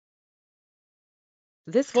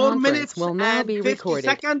This 4 conference minutes will now and be 50 recorded.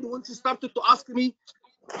 seconds when she started to ask me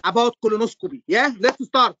about colonoscopy. Yeah, let's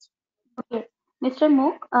start. Okay, Mr.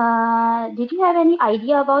 Mook, did you have any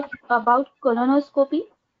idea about colonoscopy?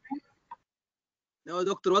 No,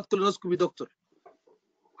 doctor, what colonoscopy, doctor?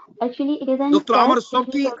 Actually, it isn't Dr. Amar test.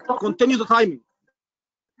 Sobhy, continue the timing.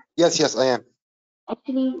 Yes, I am.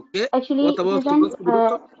 Actually, Okay. actually, What about colonoscopy,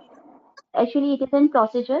 doctor? Actually, it is a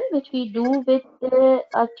procedure which we do with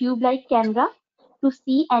a tube-like camera to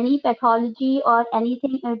see any pathology or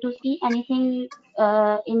anything, to see anything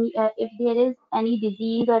if there is any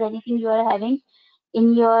disease or anything you are having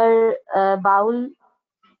in your bowel.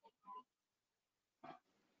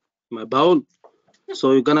 My bowel.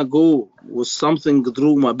 So you're gonna go with something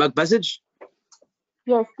through my back passage?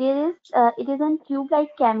 Yes, there is. It is a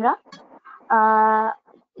tube-like camera. Uh,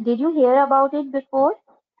 did you hear about it before?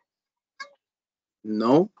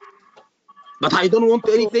 No. But I don't want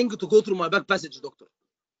Okay. anything to go through my back passage, doctor.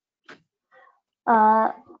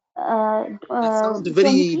 That sounds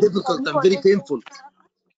very difficult and very painful.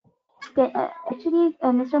 Actually,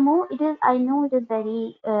 Mr. Mo, it is. I know it is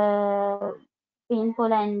very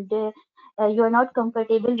painful and you are not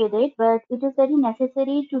comfortable with it, but it is very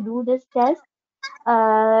necessary to do this test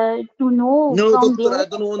to know No, from doctor, where.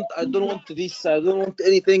 I don't want this. I don't want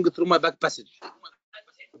anything through my back passage.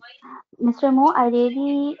 Mr. Mo, I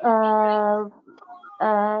really uh,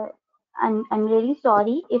 I'm really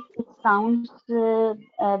sorry if it sounds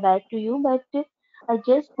bad to you, but I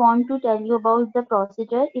just want to tell you about the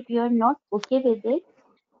procedure. If you are not okay with it,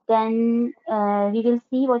 then we will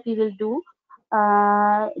see what we will do.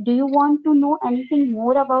 Do you want to know anything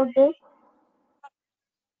more about this?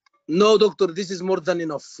 No, doctor, this is more than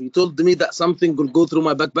enough. You told me that something will go through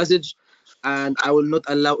my back passage, and I will not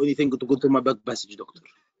allow anything to go through my back passage, doctor.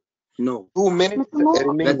 No. 2 minutes Mr. Mo, That's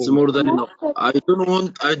remaining. more than enough. I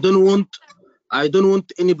don't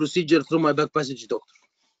want any procedure through my back passage, doctor.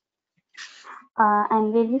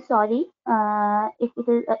 I'm really sorry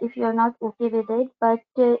if you are not okay with it, but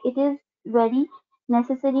it is very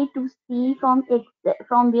necessary to see from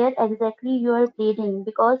where exactly you are bleeding,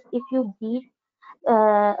 because if you bleed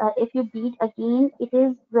again, it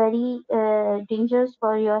is very dangerous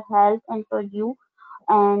for your health and for you,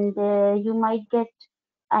 and you might get.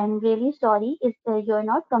 I'm really sorry if you are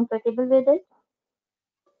not comfortable with it.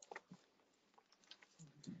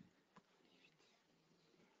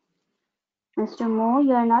 Mr. Mo,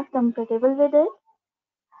 you are not comfortable with it.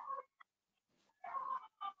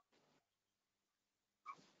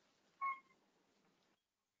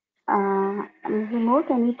 Mr. Mo,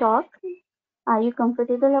 can we talk? Are you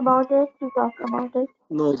comfortable about it to talk about it?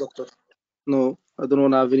 No, doctor. No, I don't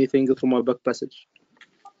want to have anything through my back passage.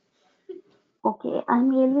 Okay, I'm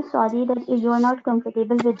really sorry that you are not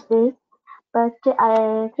comfortable with this, but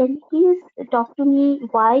can you please talk to me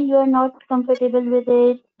why you are not comfortable with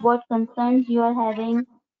it? What concerns you are having?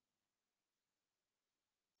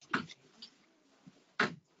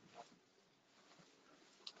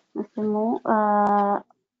 Mr. Mo,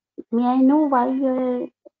 may I know why you're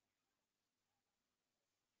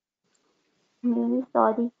I'm really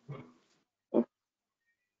sorry. If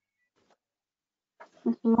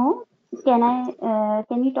Mr. Mo,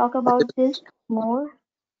 can you talk about this more?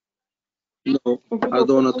 No, Is it I don't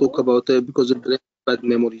okay want to for talk you? about it because it brings bad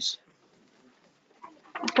memories.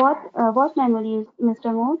 What memories,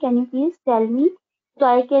 Mr. Mo? Can you please tell me so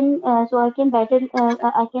I can better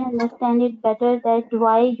I can understand it better that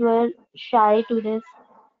why you are shy to this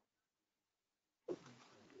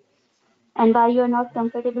and why you are not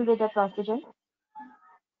comfortable with the procedure.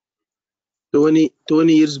 20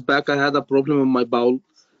 years back, I had a problem in my bowel,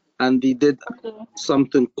 and they did Okay.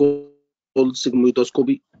 something called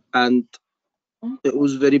sigmoidoscopy, and it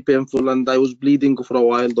was very painful, and I was bleeding for a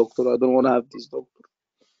while, doctor. I don't want to have this, doctor.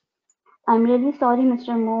 I'm really sorry,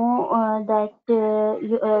 Mr. Mo, that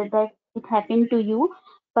it happened to you,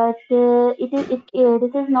 but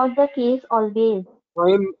this is not the case always.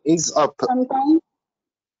 Time is up. Sometimes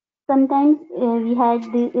sometimes we had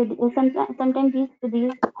sometimes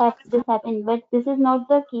this happen, but this is not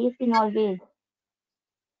the case in always.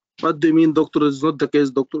 What do you mean, doctor? It's not the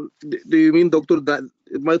case, doctor. Do you mean, doctor, that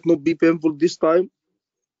it might not be painful this time?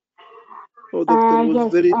 Oh, doctor, it was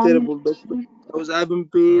Yes, very terrible, doctor. I was having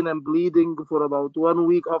pain and bleeding for about 1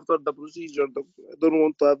 week after the procedure, doctor. I don't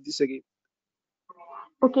want to have this again.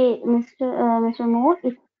 okay, Mr. Mo,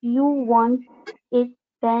 if you want it,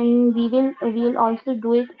 then we will also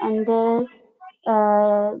do it under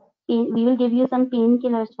we will give you some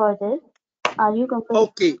painkillers for this. Are you comfortable?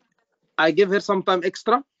 Okay, I give her some time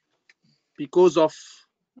extra because of.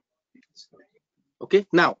 Okay,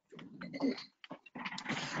 now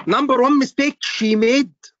Number one mistake she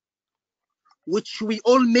made, which we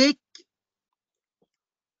all make,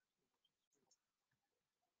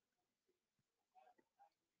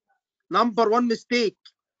 number one mistake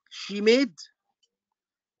she made,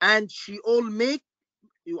 and she all make,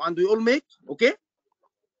 and we all make, okay,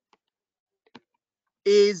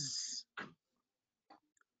 is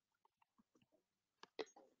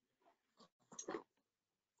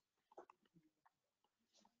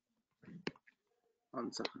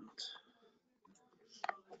one second.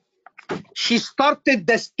 She started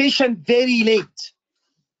the station very late.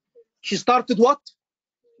 She started what?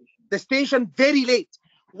 The station very late.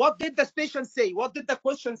 What did the station say? What did the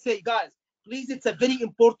question say, guys? Please, it's a very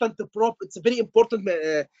important it's a very important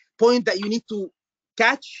point that you need to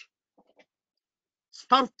catch.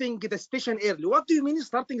 Starting the station early. What do you mean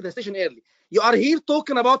starting the station early? You are here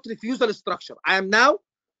talking about refusal structure. I am now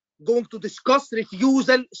going to discuss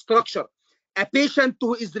refusal structure. A patient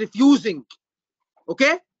who is refusing,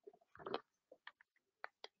 okay?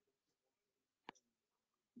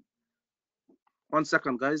 One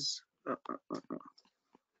second, guys.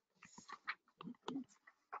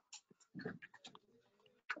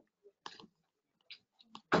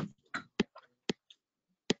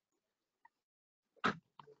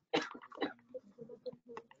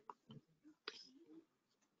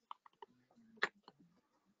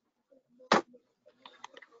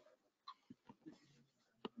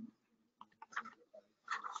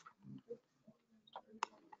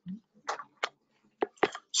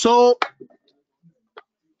 So,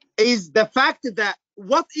 is the fact that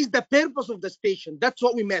what is the purpose of the station? That's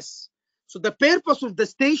what we miss. So the purpose of the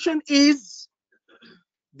station is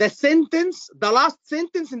the sentence, the last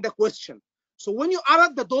sentence in the question. So when you are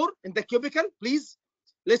at the door in the cubicle, please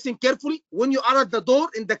listen carefully. When you are at the door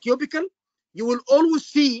in the cubicle, you will always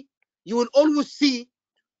see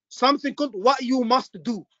something called what you must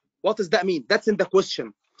do. What does that mean? That's in the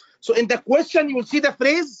question. So in the question, you will see the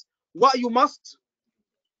phrase what you must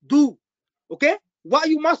do. Okay? What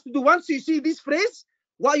you must do. Once you see this phrase,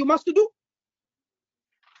 what you must do,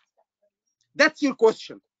 that's your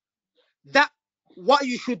question. That what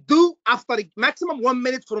you should do after maximum 1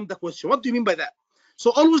 minute from the question. What do you mean by that?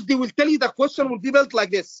 So always they will tell you the question will be built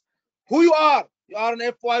like this. Who you are? You are an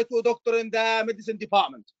FY2 doctor in the medicine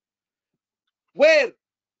department. Where?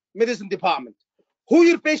 Medicine department. Who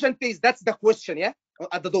your patient is? That's the question, yeah?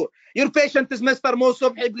 At the door. Your patient is Mr.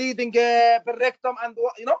 Sobhy bleeding per rectum, and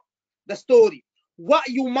you know the story. What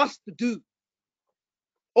you must do,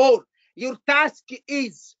 or your task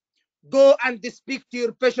is go and speak to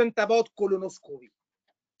your patient about colonoscopy.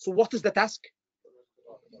 So what is the task?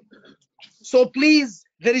 So please,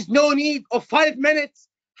 there is no need of 5 minutes.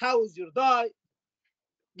 How is your diet?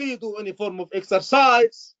 Do you do any form of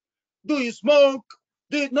exercise? Do you smoke?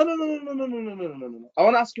 No. I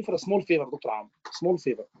want to ask you for a small favor, Dr. Am. Small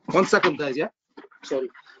favor. 1 second, guys, yeah? Sorry.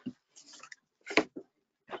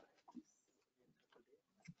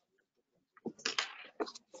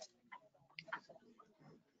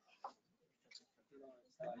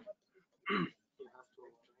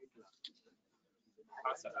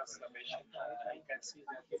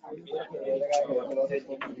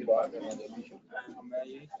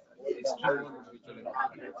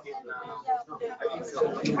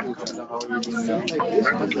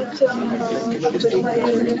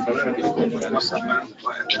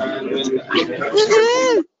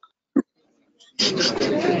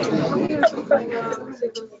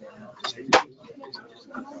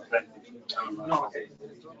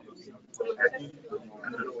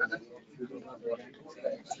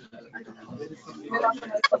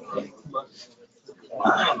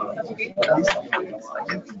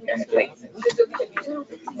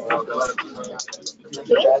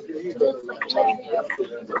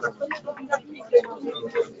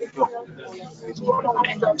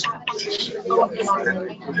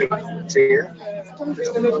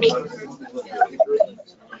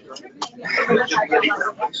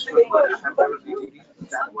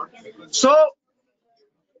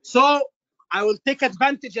 So I will take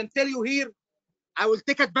advantage and tell you here.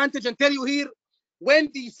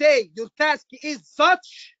 When they say your task is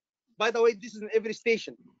such, by the way, this is in every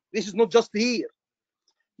station. This is not just here.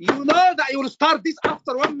 You know that you will start this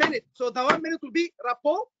after 1 minute. So the 1 minute will be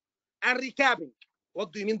rapport and recapping.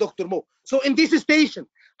 What do you mean, Dr. Mo? So in this station,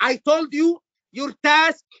 I told you your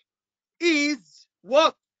task is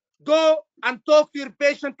what? Go and talk to your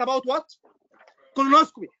patient about what?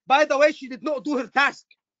 Colonoscopy. By the way, she did not do her task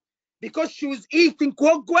because she was eating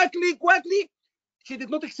quickly. She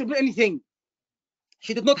did not explain anything.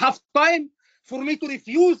 She did not have time for me to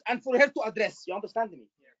refuse and for her to address. You understand me?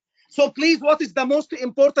 Yeah. So please, what is the most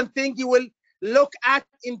important thing you will look at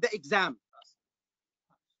in the exam.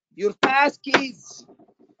 Your task is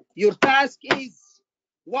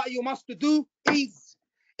what you must do is,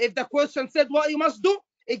 if the question said what you must do,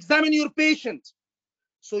 examine your patient.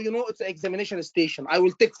 So you know it's an examination station. I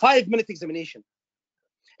will take 5-minute examination.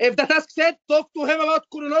 If the task said talk to him about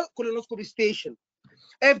colonoscopy station,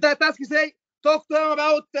 if the task say talk to him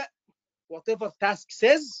about whatever task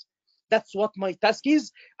says, that's what my task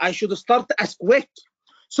is. I should start as quick.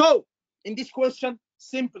 So in this question,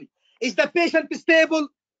 simply, is the patient stable?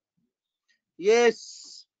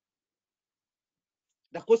 Yes.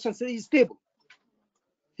 The question says he's stable.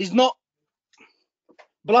 He's not.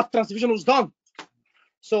 Blood transfusion was done.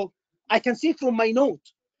 So I can see from my note,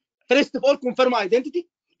 first of all, confirm identity.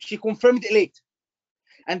 She confirmed it late.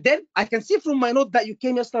 And then I can see from my note that you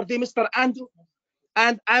came yesterday, Mr. Andrew,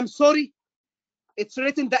 and I'm sorry. It's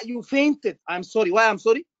written that you fainted. I'm sorry. Why I'm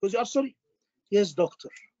sorry? Because you are sorry. Yes, doctor.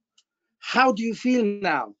 How do you feel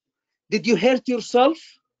now? Did you hurt yourself?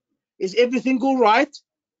 Is everything all right?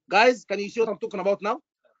 Guys, can you see what I'm talking about now?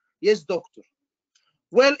 Yes, doctor.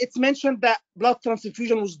 Well, it's mentioned that blood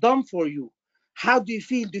transfusion was done for you. How do you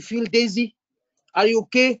feel? Do you feel dizzy? Are you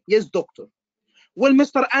okay? Yes, doctor. Well,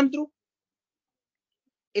 Mr. Andrew,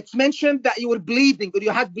 it's mentioned that you were bleeding or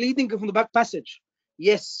you had bleeding from the back passage.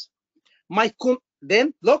 Yes.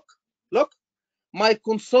 Then look, my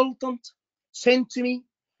consultant sent me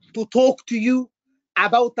to talk to you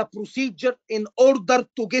about a procedure in order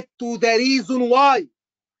to get to the reason why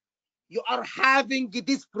you are having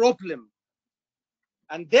this problem.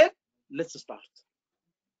 And then let's start.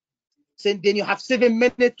 So then you have 7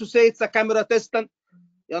 minutes to say it's a camera test. And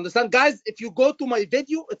you understand, guys? If you go to my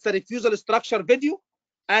video, it's a refusal structure video,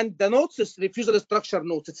 and the notes is refusal structure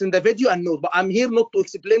notes. It's in the video and note. But I'm here not to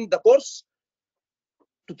explain the course,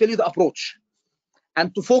 to tell you the approach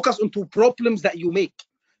and to focus on two problems that you make.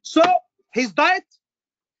 So his diet,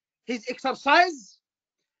 his exercise,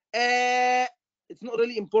 it's not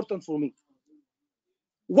really important for me.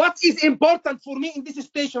 What is important for me in this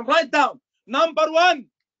station? Write down. Number 1,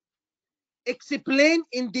 explain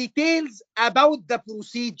in details about the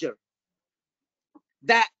procedure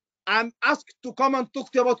that I'm asked to come and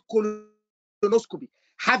talk to you about colonoscopy.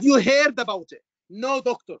 Have you heard about it? No,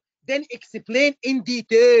 doctor. Then explain in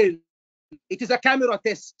detail. It is a camera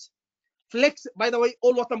test. By the way,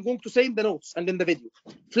 all what I'm going to say in the notes and in the video,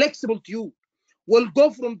 flexible to you, will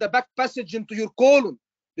go from the back passage into your colon.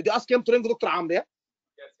 Did you ask him to ring Dr. Amr? Yeah?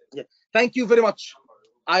 Yeah. Thank you very much.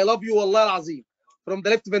 I love you, Allah Azim, from the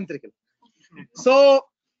left ventricle. So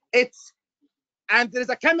and there is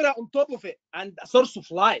a camera on top of it and a source of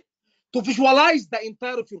light to visualize the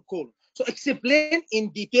entire of your colon. So explain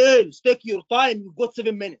in details. Take your time. You've got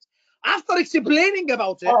 7 minutes. After explaining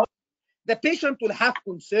about it, the patient will have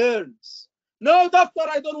concerns. No, doctor,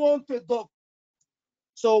 I don't want it, doctor.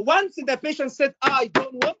 So once the patient said, I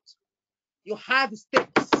don't want, you have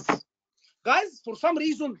steps. Guys, for some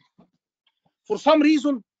reason,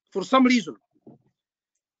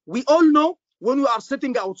 we all know when we are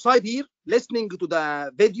sitting outside here, listening to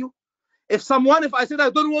the video, if I said, I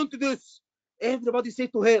don't want this, everybody say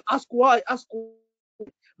to her, ask why, ask why.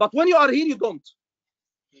 But when you are here, you don't.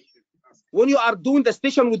 When you are doing the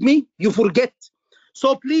station with me, you forget.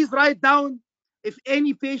 So please write down if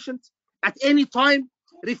any patient at any time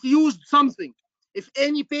refused something. If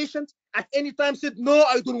any patient at any time said, no,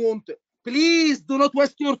 I don't want it. Please do not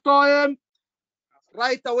waste your time.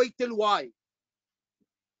 Right away, tell why.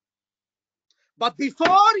 But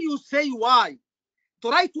before you say why,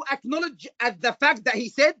 try to acknowledge at the fact that he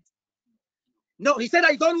said, no, he said,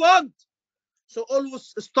 I don't want. So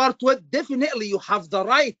always start with, definitely you have the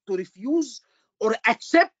right to refuse or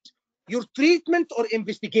accept your treatment or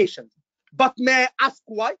investigation. But may I ask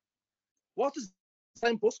why? What is the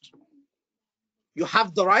signpost? You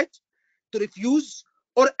have the right to refuse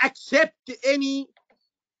or accept any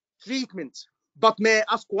treatment. But may I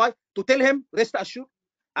ask why? To tell him, rest assured,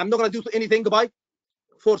 I'm not going to do anything by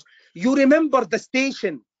force. You remember the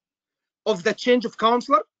station of the change of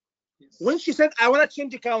counselor? Yes. When she said, I want to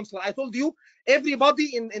change the counselor, I told you,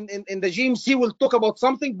 everybody in the GMC will talk about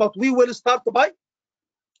something, but we will start by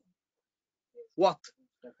what?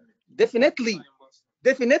 Definitely.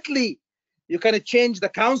 You can change the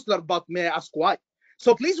counselor, but may I ask why?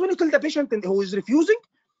 So please, when you tell the patient who is refusing,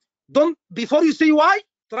 don't, before you say why,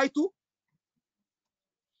 try to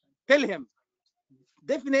tell him.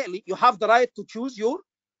 Definitely, you have the right to choose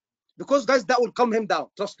because guys, that will calm him down.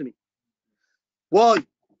 Trust me. Why?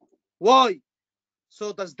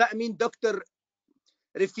 So does that mean doctor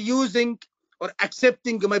refusing or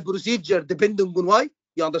accepting my procedure depending on why?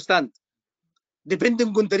 You understand?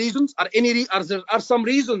 Depending on the reasons, there are some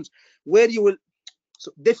reasons where you will,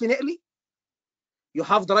 so definitely you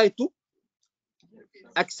have the right to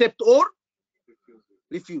accept or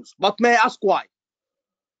refuse. But may I ask why?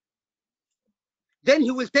 Then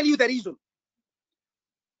he will tell you the reason.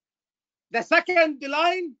 The second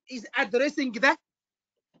line is addressing the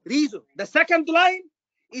reason. The second line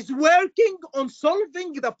is working on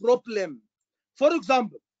solving the problem. For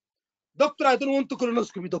example, doctor, I don't want to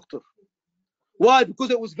colonoscopy, doctor. Why? Because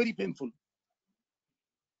it was very painful.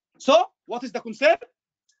 So, what is the concern?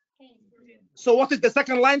 So, what is the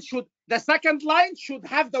second line? The second line should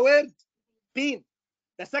have the word pain.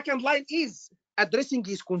 The second line is addressing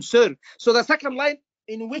his concern. So, the second line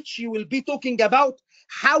in which you will be talking about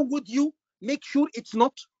how would you make sure it's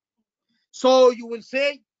not. So, you will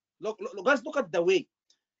say, look, guys, look at the way.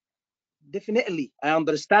 Definitely, I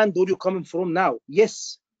understand where you're coming from now.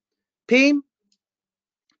 Yes, pain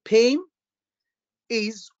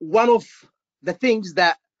is one of the things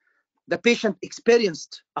that the patient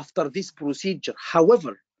experienced after this procedure.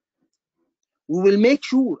 However, we will make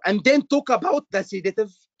sure and then talk about the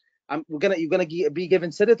sedative. You're gonna be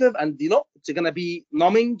given sedative, and it's gonna be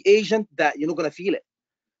numbing agent that you're not gonna feel it.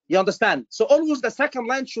 You understand? So always the second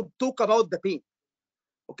line should talk about the pain.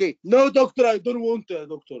 Okay, no, doctor, I don't want it,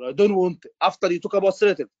 doctor, I don't want it. After you talk about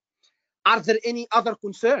sedative, are there any other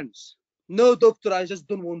concerns? No, doctor, I just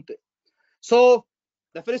don't want it. So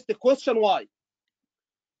the first question, why?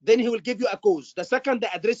 Then he will give you a cause. The second,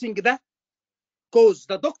 addressing the cause.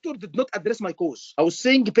 The doctor did not address my cause. I was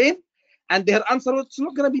saying pain, and their answer was, it's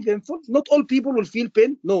not going to be painful. Not all people will feel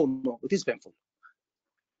pain. No, it is painful.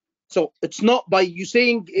 So it's not by you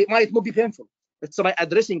saying it might not be painful. It's by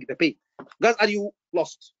addressing the pain. Guys, are you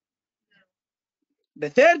lost? The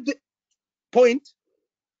third point,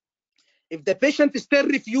 if the patient still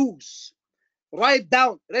refuses, write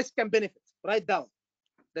down risk and benefit. Write down.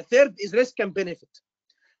 The third is risk and benefit.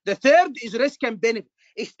 The third is risk and benefit.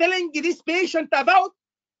 It's telling this patient about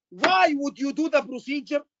why would you do the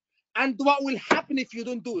procedure and what will happen if you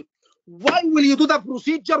don't do it. Why will you do the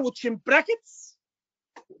procedure, which in brackets,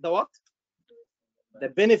 the what? The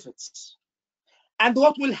benefits. And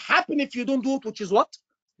what will happen if you don't do it, which is what?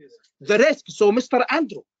 The risk. So, Mr.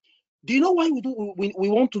 Andrew, do you know why we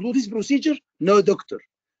want to do this procedure? No, doctor.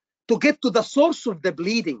 To get to the source of the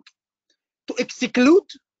bleeding. To exclude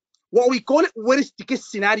what we call it worst case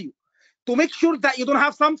scenario. To make sure that you don't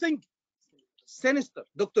have something sinister.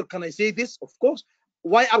 Doctor, can I say this? Of course.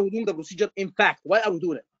 Why are we doing the procedure? In fact, why are we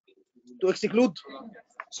doing it? To exclude.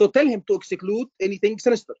 So tell him to exclude anything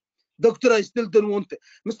sinister. Doctor, I still don't want it.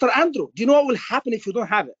 Mr. Andrew, do you know what will happen if you don't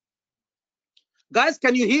have it? Guys,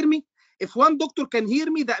 can you hear me? If one doctor can hear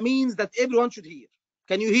me, that means that everyone should hear.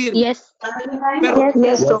 Can you hear me? Yes. Perfect.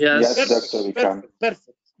 Yes. Yes, Perfect. doctor, we can.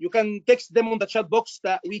 Perfect. You can text them on the chat box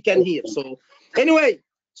that we can hear. So anyway,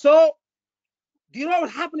 so do you know what will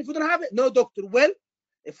happen if you don't have it? No, doctor. Well,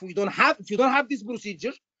 if you don't have this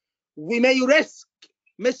procedure, we may risk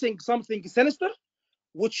missing something sinister,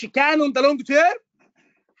 which can on the long term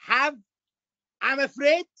have, I'm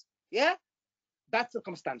afraid, bad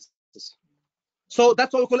circumstances. So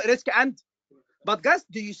that's what we call it risk and. But guys,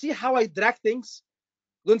 do you see how I drag things?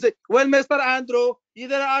 Don't say, well, Mr. Andrew,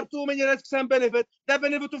 there are too many risks and benefits. The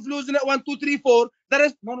benefit of losing it 1, 2, 3, 4. There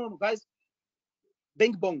is no, guys.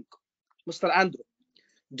 Bing bong. Mr. Andrew,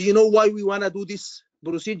 do you know why we want to do this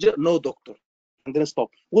procedure? No, doctor. And then stop.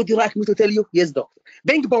 Would you like me to tell you? Yes, doctor.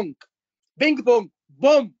 Bing bong. Bing bong.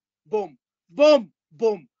 Boom. Boom. Boom.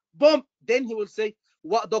 Boom. Boom. Then he will say,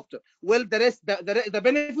 what, doctor? Well, the rest, the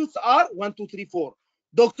benefits are 1, 2, 3, 4.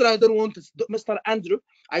 Doctor, I don't want it. Mr. Andrew,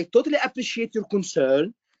 I totally appreciate your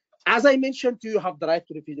concern. As I mentioned to you, you have the right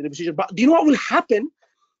to refuse the procedure. But do you know what will happen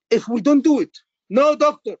if we don't do it? No,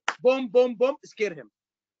 doctor. Boom, boom, boom. Scare him.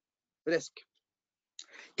 Risk.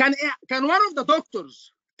 Can one of the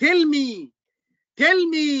doctors tell me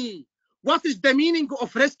what is the meaning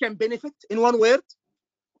of risk and benefit in one word?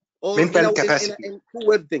 Or mental capacity. In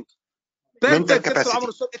two-word thing. Mental capacity.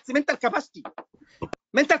 It's mental capacity.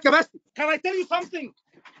 Mental capacity. Can I tell you something?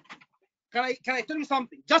 Can I tell you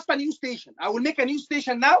something? Just a new station. I will make a new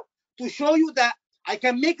station now to show you that I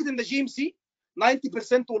can make it in the GMC.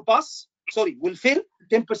 90% will pass. Sorry, will fail.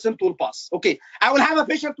 10% will pass. Okay. I will have a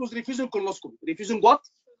patient who's refusing colonoscopy. Refusing what?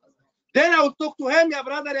 Then I will talk to him. Yeah,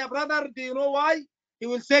 brother. Do you know why? He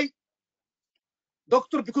will say,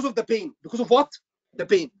 doctor, because of the pain. Because of what? The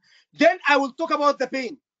pain. Then I will talk about the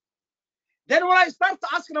pain. Then when I start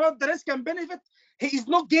asking about the risk and benefit, he is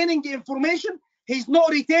not gaining the information. He's not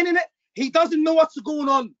retaining it. He doesn't know what's going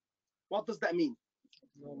on. What does that mean?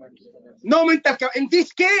 No mental capacity. In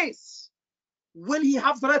this case, will he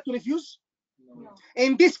have the right to refuse? No.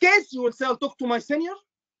 In this case, you will say, I'll talk to my senior.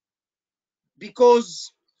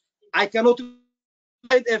 because I cannot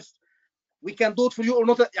decide if we can do it for you or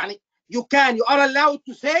not. You are allowed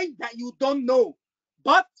to say that you don't know,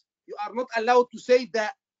 but you are not allowed to say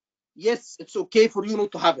that yes, it's okay for you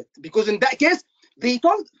not to have it, because in that case they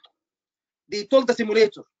told the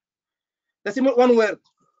simulator, one word.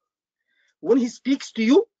 When he speaks to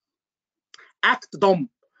you, act dumb,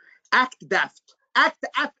 act daft, act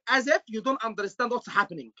as if you don't understand what's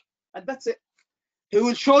happening, and that's it. He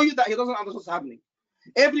will show you that he doesn't understand what's happening.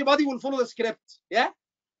 Everybody will follow the script. Yeah,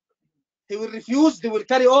 he will refuse. They will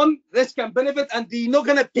carry on, risk and benefit, and they're not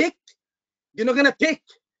gonna pick. They're not gonna pick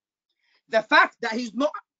the fact that he's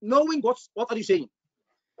not knowing what are you saying.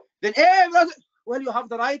 Then everybody, well, you have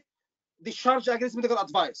the right discharge against medical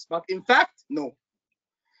advice, but in fact, no,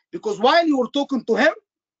 because while you were talking to him,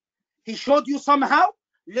 he showed you somehow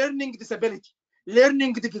learning disability,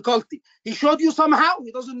 learning difficulty. He showed you somehow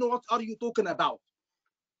he doesn't know what are you talking about.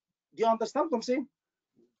 Do you understand what I'm saying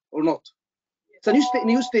or not? It's a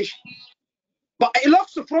new station, but it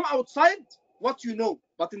looks from outside what you know,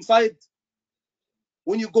 but inside,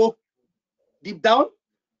 when you go deep down,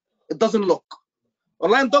 it doesn't look.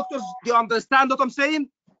 Online doctors, do you understand what I'm saying?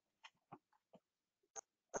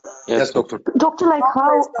 Yes, doctor. Doctor, like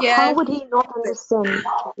how would he not understand?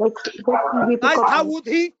 Like, guys, how would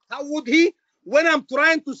he? When I'm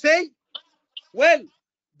trying to say, well,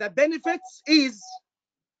 the benefits is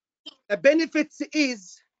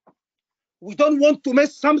we don't want to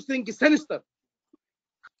miss something sinister.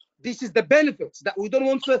 This is the benefits that we don't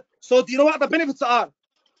want to. So do you know what the benefits are?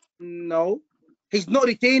 No, he's not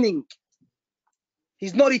retaining. He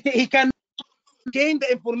can gain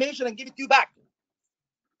the information and give it to you back.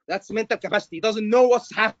 That's mental capacity. He doesn't know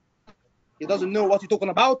what's happening. He doesn't know what you're talking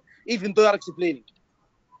about, even though you're explaining.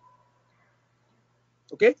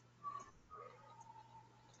 Okay?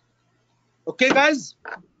 Okay, guys?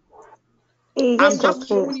 Yes,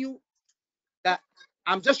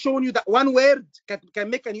 I'm just showing you that one word can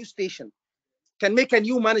make a new station, can make a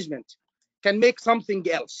new management, can make something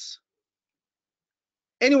else.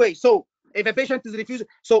 Anyway, so if a patient is refusing,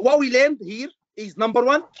 so what we learned here is, number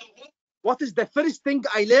one, what is the first thing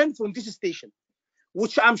I learned from this station,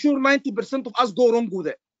 which I'm sure 90% of us go wrong with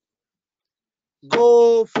it?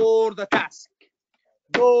 Go for the task.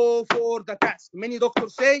 Go for the task. Many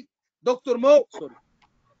doctors say, Dr. Mo, sorry.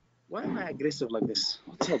 Why am I aggressive like this?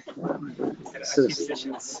 What's up?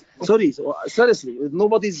 Seriously. Sorry, seriously.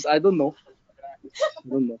 Nobody's, I don't know.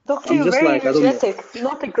 Doctor, you're very energetic,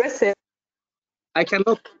 not aggressive. I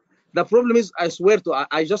cannot. The problem is, I swear to,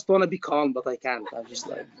 I just want to be calm, but I can't. I'm just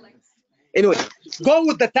like. Anyway, go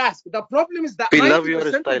with the task. The problem is that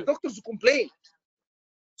 90% of doctors complain.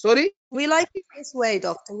 Sorry? We like you this way,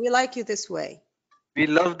 doctor. We like you this way. We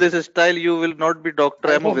love this style. You will not be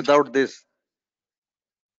Dr. Amo without this.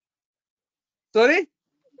 Sorry?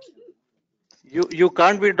 You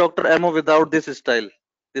can't be Dr. Amo without this style.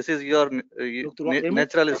 This is your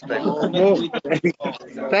natural style.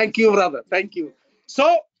 Thank you, brother. Thank you.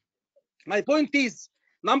 So, my point is,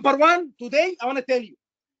 number one, today, I want to tell you,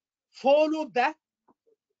 follow that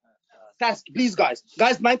task, please, guys.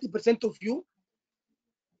 Guys, 90% of you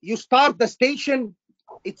start the station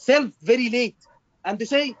itself very late. And they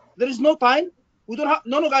say, there is no time. We don't have,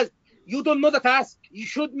 no, guys, you don't know the task. You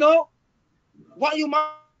should know what you must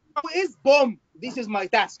do is, boom, this is my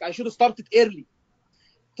task. I should have started early.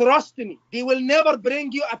 Trust me, they will never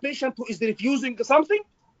bring you a patient who is refusing something,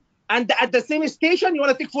 and at the same station, you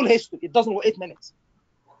want to take full history. It doesn't work, 8 minutes.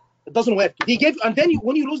 It doesn't work. They gave, and then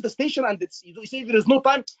when you lose the station and you say there is no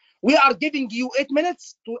time, we are giving you 8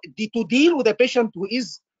 minutes to deal with a patient who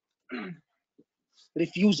is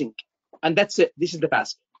refusing. And that's it. This is the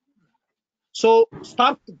task. So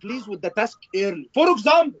start, please, with the task early. For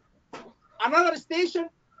example, another station,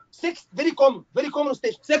 very common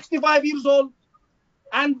station, 65 years old,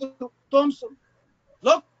 Andrew Thompson.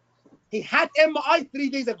 Look, he had MI 3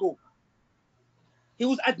 days ago. He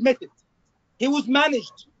was admitted. He was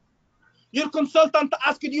managed. Your consultant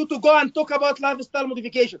asked you to go and talk about lifestyle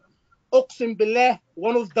modification. Oqsim billah,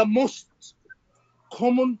 one of the most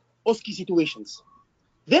common OSCE situations.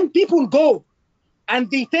 Then people go and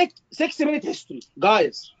they take 60-minute history.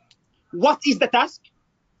 Guys, what is the task?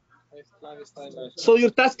 So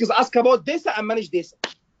your task is ask about this and manage this.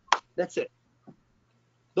 That's it.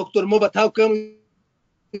 Dr. Mobat, how can we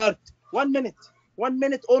start? 1 minute. 1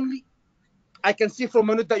 minute only. I can see from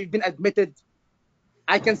a minute that you've been admitted.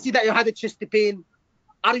 I can see that you had a chest pain.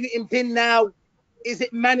 Are you in pain now? Is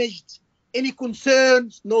it managed? Any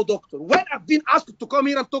concerns? No, doctor. When I've been asked to come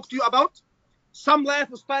here and talk to you about some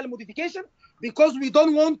lifestyle modification, because we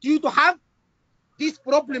don't want you to have this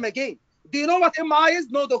problem again. Do you know what MI is?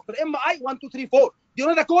 No, doctor. MI 1, 2, 3, 4. Do you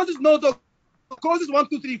know the causes? No, doctor. Causes 1,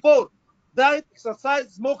 2, 3, 4. Diet,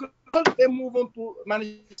 exercise, smoke, then move on to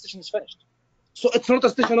manifestation is finished. So it's not a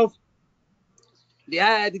station of,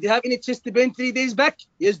 yeah, did you have any chest pain 3 days back?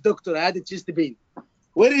 Yes, doctor, I had a chest pain.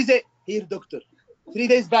 Where is it? Here, doctor. 3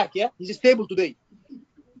 days back, yeah? He's stable today.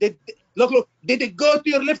 Look, did it go to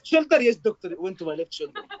your left shoulder? Yes, doctor, it went to my left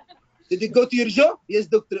shoulder. Did it go to your jaw? Yes,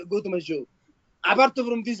 doctor, it go to my jaw. Apart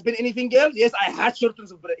from this pain, anything else? Yes, I had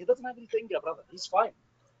shortness of breath. He doesn't have anything, brother. He's fine.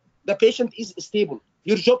 The patient is stable.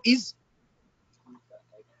 Your job is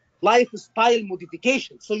lifestyle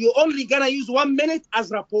modification. So you're only gonna use 1 minute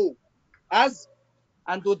as rapport.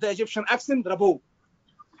 And with the Egyptian accent, rapport.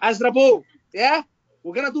 As rapport. Yeah?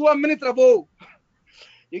 We're gonna do 1 minute rapport.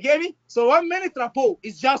 You get me? So 1 minute rapport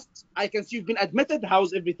is just, I can see you've been admitted.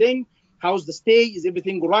 How's everything? How's the stay? Is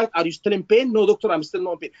everything all right? Are you still in pain? No, doctor, I'm still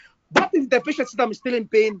not in pain. But if the patient says I'm still in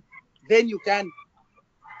pain, then you can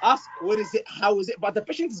ask, where is it? How is it? But the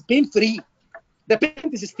patient is pain-free. The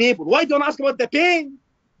patient is stable. Why don't ask about the pain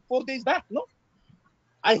 4 days back? No.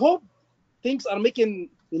 I hope things are making,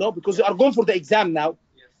 because you are going for the exam now,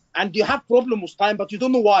 and you have problem with time, but you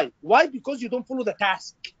don't know why. Why? Because you don't follow the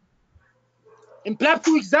task. In PLAB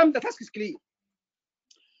 2 exam, the task is clear.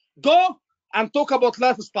 Go and talk about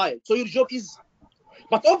lifestyle. So your job is,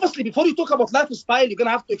 but obviously before you talk about lifestyle, you're gonna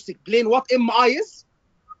have to explain what MI is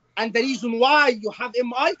and the reason why you have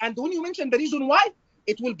MI. And when you mention the reason why,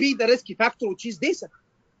 it will be the risk factor, which is DESA.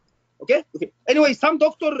 Okay. Anyway, some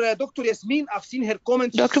Dr. Yasmin, I've seen her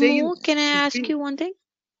comments. Dr. Mo, can I ask you one thing?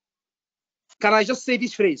 Can I just say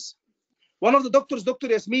this phrase? One of the doctors, Dr.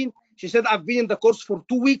 Yasmin, she said, I've been in the course for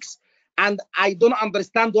 2 weeks and I don't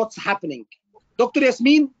understand what's happening. Dr.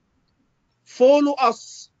 Yasmin, follow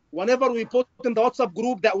us whenever we put in the WhatsApp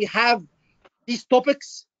group that we have these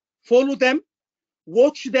topics. Follow them,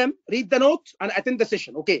 watch them, read the note, and attend the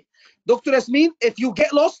session. Okay. Dr. Yasmin, if you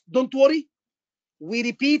get lost, don't worry. We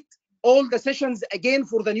repeat all the sessions again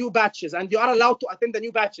for the new batches, and you are allowed to attend the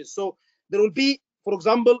new batches. So there will be, for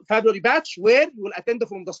example, February batch where you will attend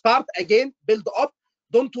from the start again, build up.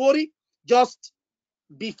 Don't worry. Just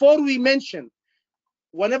before we mention,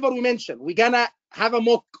 whenever we mention, we're gonna have a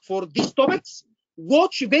mock for these topics.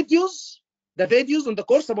 Watch videos, the videos on the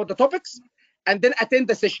course about the topics, and then attend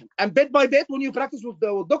the session. And bit by bit, when you practice with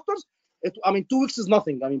the doctors, 2 weeks is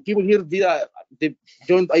nothing. I mean, people here, they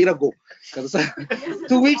joined a year ago.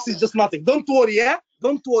 2 weeks is just nothing. Don't worry, yeah?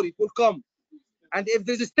 Don't worry, it will come. And if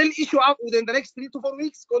there's still issue out within the next 3 to 4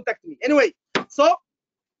 weeks, contact me. Anyway, so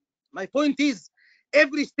my point is,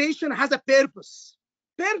 every station has a purpose.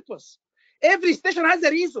 Every station has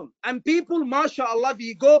a reason. And people, mashallah,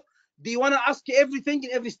 they go, they want to ask everything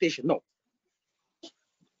in every station. No.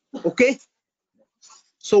 Okay?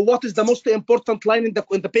 So what is the most important line in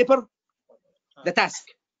the paper? The task.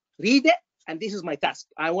 Read it, and this is my task.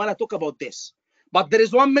 I want to talk about this. But there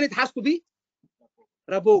is 1 minute has to be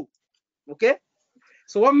rapport. Okay?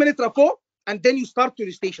 So 1 minute rapport, and then you start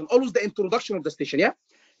your station. Always the introduction of the station, yeah?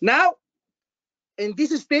 Now, in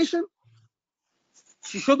this station,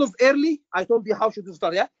 she should have early. I told you how should you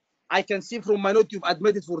start, yeah? I can see from my note you've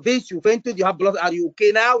admitted for this, you fainted, you have blood. Are you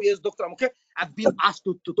okay now? Yes, doctor, I'm okay. I've been asked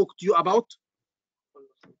to talk to you about.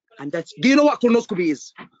 And that's, do you know what colonoscopy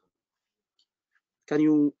is? Do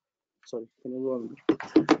you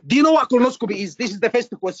know what colonoscopy is? This is the first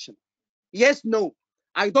question. Yes, no.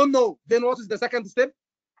 I don't know. Then what is the second step?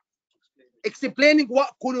 Explaining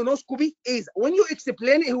what colonoscopy is. When you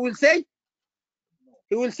explain it, he will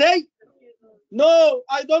say, no,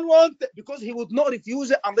 I don't want it, because he would not refuse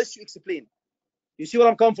it unless you explain. You see where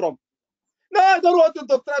I'm coming from? No, I don't want it,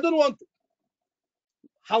 doctor. I don't want it.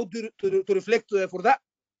 How to reflect for that?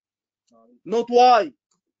 Not why.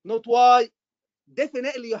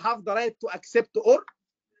 Definitely you have the right to accept or.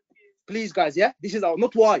 Please, guys, yeah? This is our,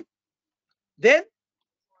 not why. Then,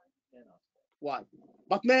 why?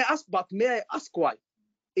 But may I ask why?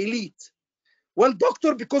 Elite. Well,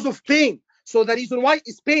 doctor, because of pain. So the reason why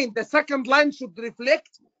is pain. The second line should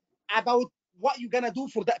reflect about what you're gonna do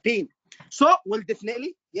for that pain. So, well,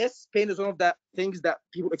 definitely, yes, pain is one of the things that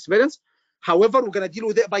people experience. However, we're gonna deal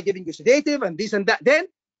with it by giving you sedative and this and that. Then,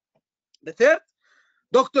 the third,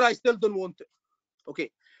 doctor, I still don't want it.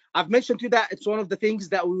 Okay, I've mentioned to you that it's one of the things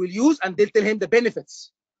that we will use, and they'll tell him the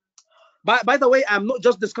benefits. By the way, I'm not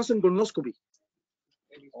just discussing colonoscopy.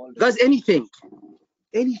 Guys, anything.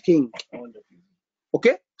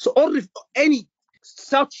 Okay, so any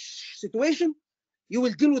such situation, you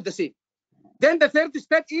will deal with the same. Then the third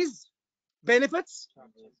step is benefits.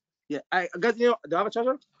 Yeah, I got, do you have a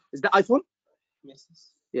charger? Is the iPhone? Yes.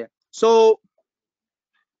 Yeah. So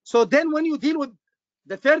then when you deal with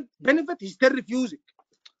The third benefit, he's still refusing.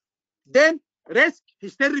 Then risk,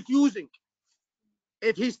 he's still refusing.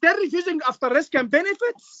 If he's still refusing after risk and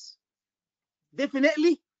benefits,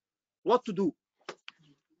 definitely what to do.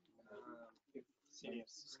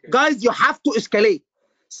 Guys, you have to escalate.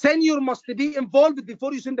 Senior must be involved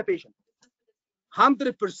before you send the patient.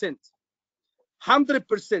 100%.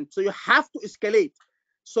 100%. So you have to escalate.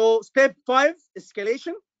 So step 5,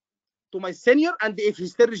 escalation to my senior, and if he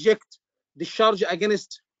still reject, discharge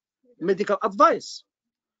against medical advice.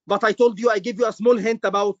 But I told you, I give you a small hint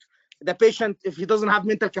about the patient. If he doesn't have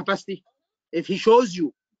mental capacity, if he shows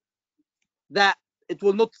you that it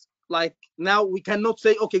will not, like now we cannot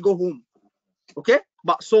say, okay, go home. Okay,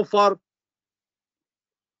 but so far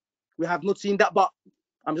we have not seen that, but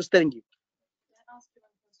I'm just telling you. Can I ask you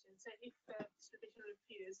one question? So if the patient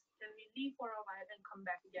refuses, can we leave for a while and come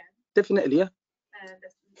back again? Definitely, yeah.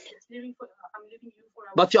 I'm leaving you for a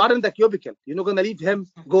while. But you are in the cubicle. You're not gonna leave him,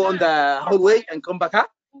 go on the hallway and come back, huh?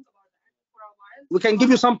 Think about that for a while. We can give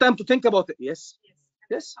you some time to think about it. Yes.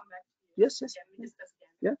 Yes. Come back. Yes. Yes. Again, we discuss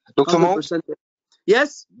again. Yeah. Dr. Mo? 100%.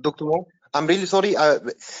 Yes. Dr. Mo, I'm really sorry.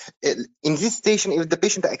 In this station, if the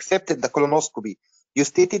patient accepted the colonoscopy, you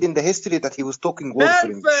stated in the history that he was talking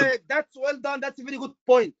warfarin. Perfect. That's well done. That's a very good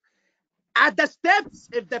point. At the steps,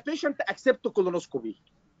 if the patient accepts the colonoscopy,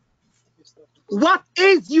 what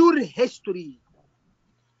is your history?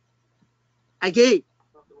 Again,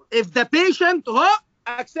 if the patient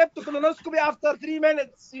accepts the colonoscopy after 3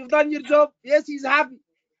 minutes, you've done your job. Yes, he's happy.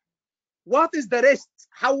 What is the rest?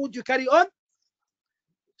 How would you carry on?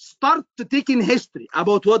 Start taking history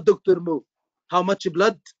about what, Dr. Mo? How much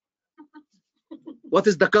blood? What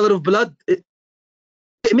is the color of blood? It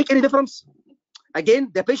make any difference?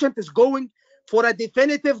 Again, the patient is going for a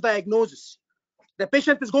definitive diagnosis. The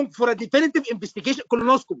patient is going for a definitive investigation,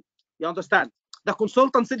 colonoscopy. You understand? The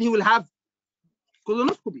consultant said he will have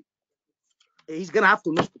colonoscopy. He's going to have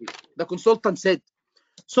colonoscopy. The consultant said.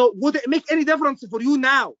 So would it make any difference for you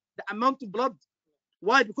now, the amount of blood?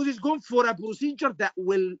 Why? Because he's going for a procedure that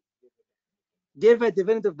will give a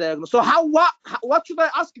definitive diagnosis. So what should I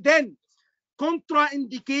ask then?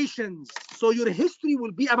 Contraindications. So your history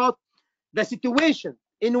will be about the situation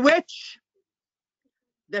in which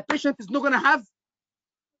the patient is not going to have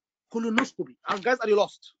colonoscopy. Guys, are you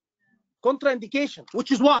lost? Contraindication, which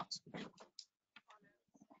is what?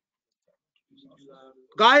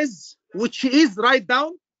 Guys, which is, write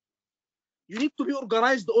down. You need to be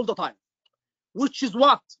organized all the time. Which is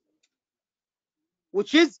what?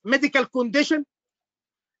 Which is medical condition,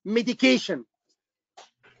 medication.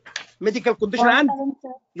 Medical condition, and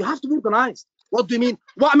you have to be organized. What do you mean?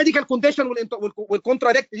 What medical condition will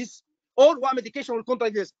contradict this? Or what medication will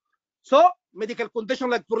contradict this? So, medical condition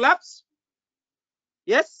like prolapse?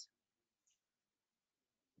 Yes?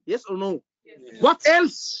 Yes or no? Yes. What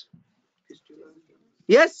else?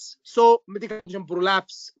 Yes? So, medical condition,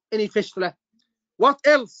 prolapse, any fistula. What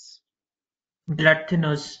else? Blood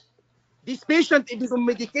thinners. This patient, if he's on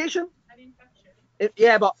medication,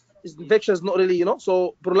 yeah, but his infection is not really, you know,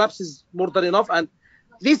 so prolapse is more than enough. And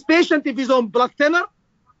this patient, if he's on blood thinner,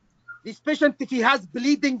 this patient, if he has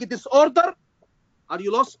bleeding disorder, are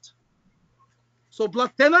you lost? So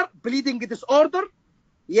blood thinner, bleeding disorder,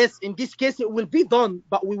 yes, in this case it will be done,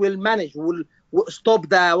 but we will manage. We'll stop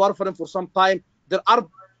the warfarin for some time. There are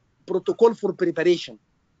protocol for preparation,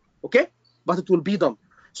 okay? But it will be done.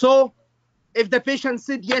 So if the patient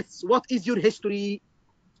said yes, what is your history?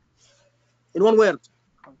 In one word,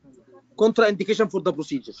 contraindication for the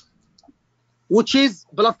procedure, which is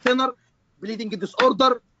blood thinner, bleeding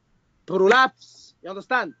disorder, prolapse. You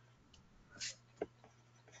understand?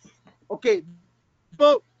 Okay,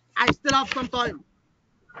 so I still have some time.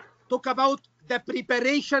 Talk about the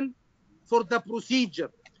preparation for the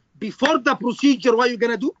procedure. Before the procedure, what are you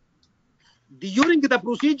gonna do? During the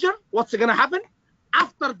procedure, what's gonna happen?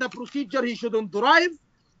 After the procedure, he shouldn't drive.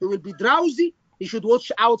 He will be drowsy. He should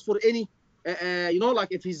watch out for any, you know, like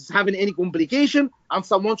if he's having any complication, and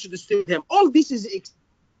someone should stay with him. All this is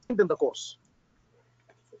explained in the course.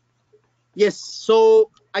 Yes.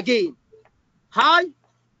 So again, hi,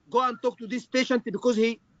 go and talk to this patient because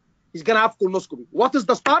he's gonna have colonoscopy. What is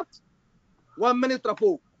the start? 1 minute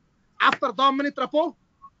rapport. After the 1 minute rapport,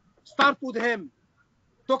 start with him.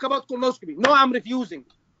 Talk about colonoscopy. No, I'm refusing.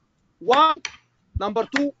 1. Number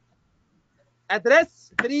 2,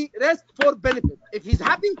 address. 3, rest. 4, benefit. If he's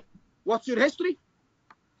happy, what's your history?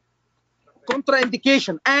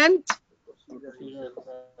 Contraindication. And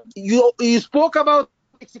you spoke about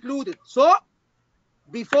excluded. So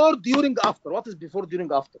before, during, after. What is before,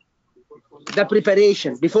 during, after? The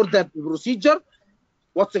preparation. Before the procedure,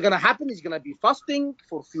 what's gonna happen? He's gonna be fasting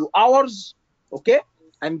for a few hours, okay?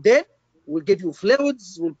 And then we'll give you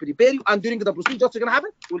fluids, we'll prepare you, and during the procedure, what's gonna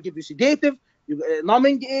happen? We'll give you sedative,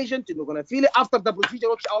 numbing agent, you're gonna feel it after the procedure,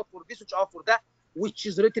 watch out for this, watch out for that, which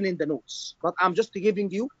is written in the notes. But I'm just giving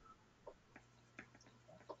you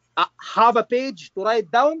half a page to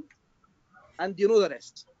write down, and you know the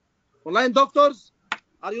rest. Online doctors,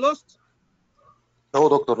 are you lost? No,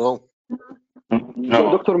 doctor, no.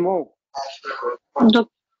 No. Dr. Mo.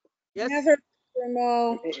 Yes. Never, Dr.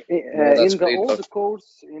 Mo. In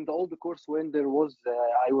the old course, when there was,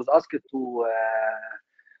 I was asked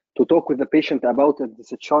to talk with the patient about a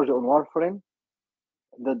discharge on warfarin.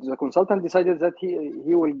 The consultant decided that he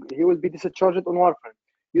will be discharged on warfarin.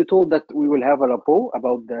 You told that we will have a rapport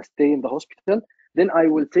about the stay in the hospital. Then I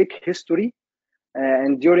will take history,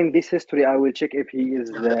 and during this history, I will check if he is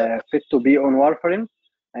fit to be on warfarin.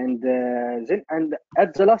 And then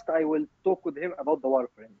at the last, I will talk with him about the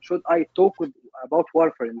warfarin. Should I talk about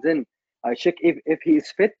warfarin? Then I check if he is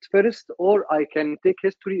fit first, or I can take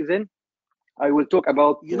history. Then I will talk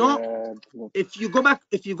about. If you go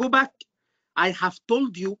back, I have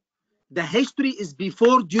told you the history is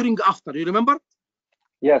before, during, after. You remember?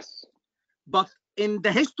 Yes. But in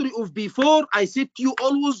the history of before, I said to you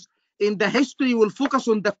always, in the history, you will focus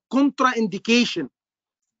on the contraindication.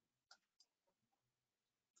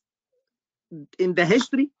 In the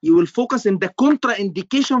history, you will focus on the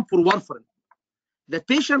contraindication for warfarin. The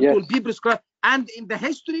patient will be prescribed, and in the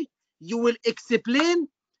history, you will explain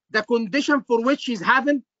the condition for which he's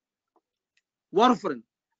having warfarin,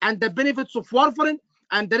 and the benefits of warfarin,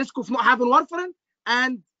 and the risk of not having warfarin,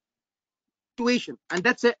 and situation. And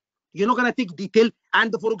that's it. You're not gonna take detail.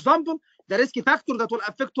 And for example, the risk factor that will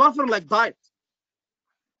affect warfarin, like diet.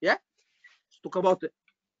 Yeah, let's talk about it.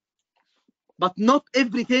 But not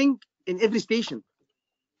everything in every station.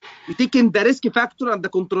 You take in the risk factor and the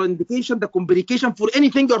contraindication, the complication for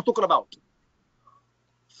anything you're talking about.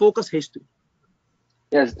 Focus history.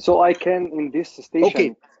 Yes, so I can in this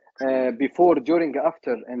station before, during,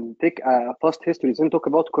 after, and take a past history, then talk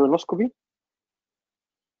about colonoscopy.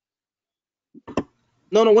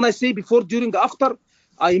 No. When I say before, during, after,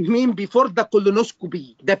 I mean before the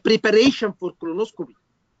colonoscopy, the preparation for colonoscopy.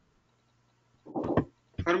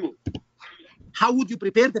 How would you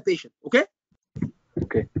prepare the patient? Okay.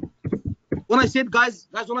 Okay. When I said, guys,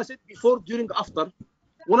 when I said before, during, after,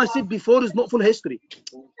 when I said before is not full history.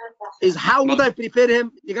 Is how would I prepare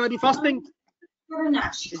him? You're gonna be fasting?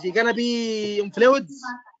 Is he gonna be on fluids?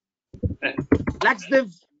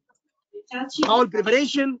 Laxative? Bowel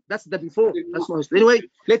preparation? That's the before. That's not history. Anyway,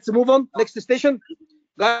 let's move on. Next station.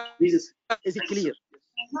 Guys, is it clear?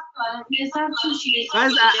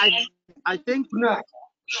 Guys, I think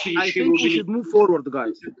we should move forward,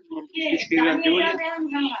 guys.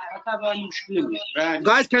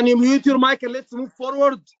 Guys, can you mute your mic and let's move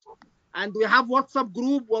forward? And we have WhatsApp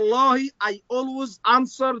group. Wallahi, I always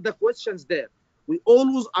answer the questions there. We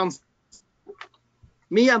always answer.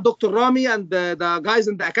 Me and Dr. Rami and the guys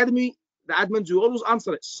in the academy, the admins, we always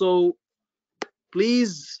answer it. So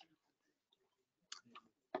please,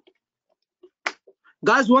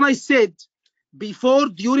 guys, when I said before,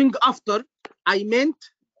 during, after, I meant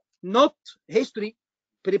not history,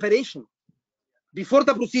 preparation. Before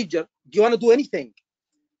the procedure, do you want to do anything?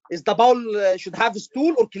 Is the bowel should have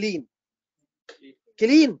stool or clean?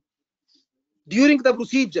 Clean. During the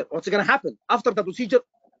procedure, what's going to happen? After the procedure,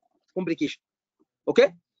 complication.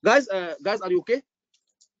 Okay, guys, are you okay?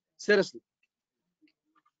 Seriously,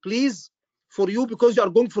 please, for you, because you are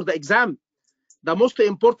going for the exam, the most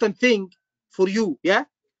important thing for you,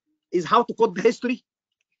 is how to code the history.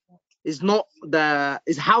 Is not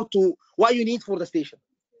is how to, what you need for the station.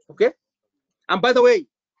 Okay. And by the way,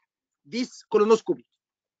 this colonoscopy.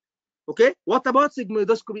 Okay. What about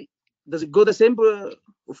sigmoidoscopy? Does it go the same?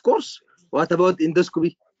 Of course. What about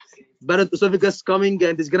endoscopy? Barrett esophagus coming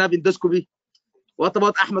and is gonna have endoscopy. What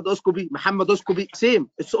about Ahmedoscopy? Mohammedoscopy? Same.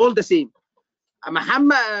 It's all the same.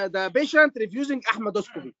 Muhammad, the patient refusing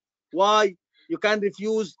Ahmedoscopy. Why? You can't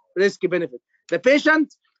refuse risk benefit. The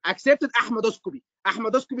patient accepted Ahmedoscopy.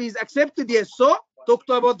 Ahmedoscopy is accepted, yes. So talk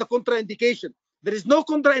to about the contraindication. There is no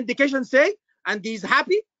contraindication, say, and he's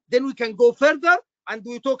happy. Then we can go further and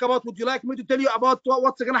we talk about, would you like me to tell you about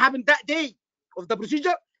what's going to happen that day of the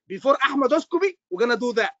procedure? Before Ahmedoscopy, we're going to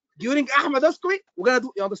do that. During Ahmedoscopy, we're going to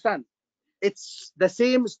do, you understand? It's the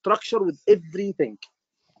same structure with everything.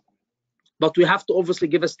 But we have to obviously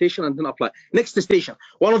give a station and then apply. Next station.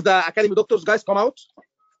 One of the academy doctors, guys, come out.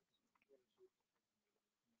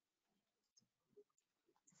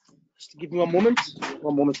 Just give me 1 moment.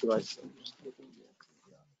 1 moment, guys.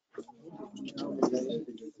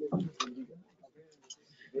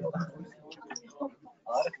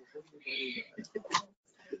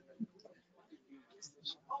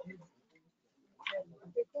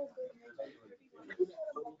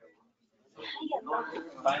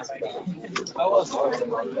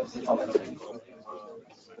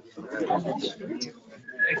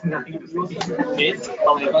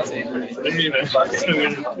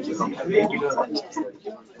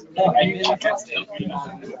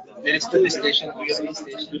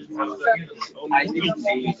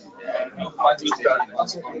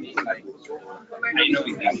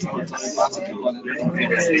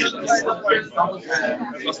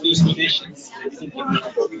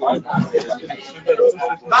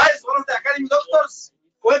 Guys, one of the academy doctors,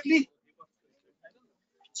 quickly.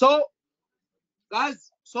 So,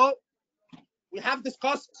 guys, we have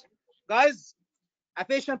discussed, guys, a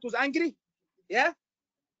patient who's angry. Yeah.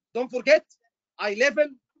 Don't forget, eye level,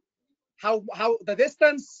 how the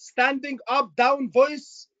distance, standing up, down,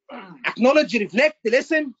 voice, acknowledge, reflect,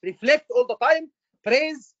 listen, reflect all the time,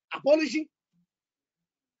 praise, apology.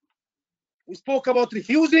 We spoke about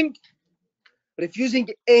refusing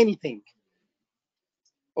anything.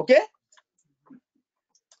 Okay?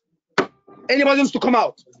 Anybody wants to come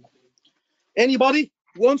out? Anybody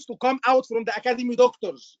wants to come out from the academy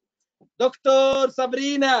doctors? Dr.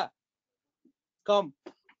 Sabrina, come.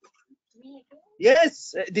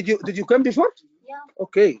 Yes. Did you come before? Yeah.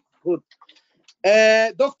 Okay, good.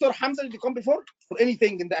 Dr. Hamza, did you come before for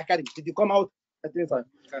anything in the academy? Did you come out at any time?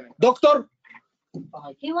 Doctor?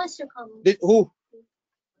 He wants to come. Who?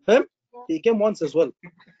 Him? Yeah. He came once as well.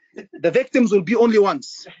 The victims will be only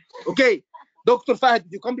once. Okay. Dr. Fahd,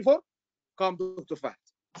 did you come before? Come, Dr. Fahd.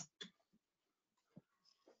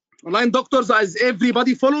 Online doctors, is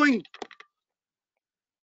everybody following?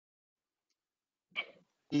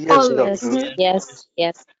 Yes, doctor. Yes,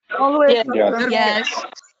 yes. Always. Yes.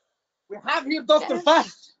 We have here Dr. Fahd.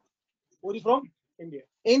 Where are you from? India.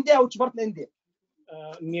 India, which part in India?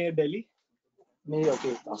 Near Delhi.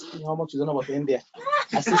 Okay, ask me how much you know about India.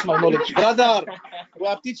 Assess my knowledge. Brother, we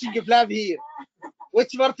are teaching Flav here.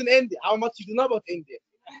 Which part in India? How much you know about India?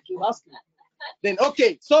 Ask me. Then,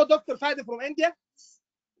 okay, so Dr. Fahd from India.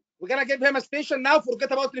 We're going to give him a station now.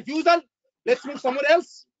 Forget about refusal. Let's move somewhere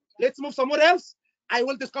else. I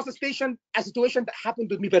will discuss a situation that happened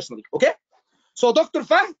with me personally. Okay? So, Dr.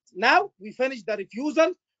 Fahd, now we finished the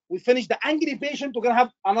refusal. We finished the angry patient. We're going to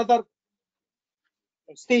have another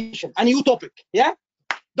station, a new topic. Yeah?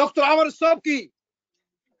 Dr. Amar Sobhy.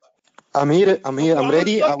 I'm here. I'm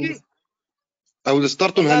ready. I will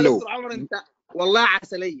start on hello. Dr. Amar, انت والله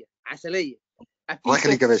عسلية. A الله piece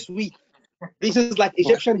يخليك يا of باشا. sweet. This is like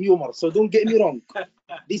Egyptian humor, so don't get me wrong.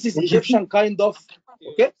 This is Egyptian kind of.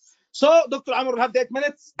 Okay? So, Dr. Amar will have the 8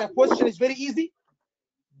 minutes. The question is very easy.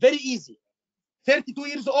 Very easy. 32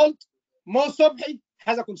 years old. Mo Sobhy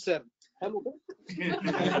has a concern.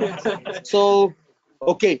 So,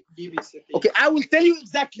 okay. Okay, I will tell you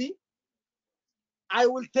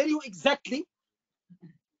exactly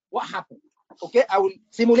what happened. Okay, I will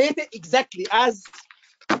simulate it exactly as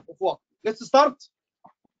of what. Let's start.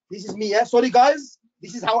 This is me, yeah? Sorry, guys.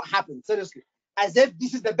 This is how it happened, seriously. As if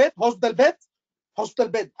this is the bed, hospital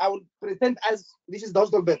bed. I will pretend as this is the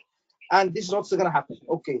hospital bed. And this is what's going to happen.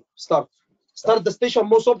 Okay, start. Start the station,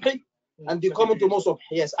 Mo Sobhy, and you come into Mo Sobhy.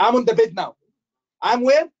 Yes, I'm on the bed now. I'm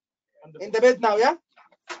where? In the bed now, yeah?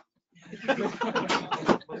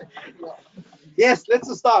 Yes,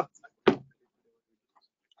 let's start.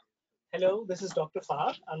 Hello, this is Dr.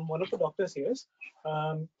 Fahd. I'm one of the doctors here.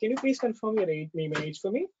 Can you please confirm your name and age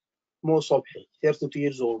for me? Mo Sobhy, 32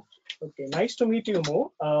 years old. Okay, nice to meet you,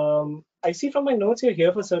 Mo. I see from my notes you're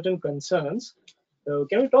here for certain concerns. So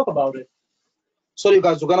can we talk about it? Sorry,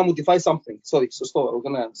 guys, we're gonna modify something. Sorry, so stop. We're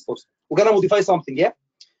gonna modify something, yeah?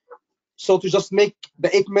 So to just make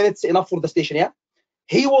the 8 minutes enough for the station, yeah?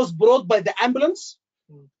 He was brought by the ambulance.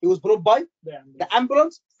 He was brought by the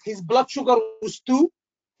ambulance. His blood sugar was 2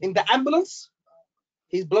 in the ambulance.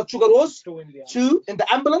 His blood sugar was 2 in the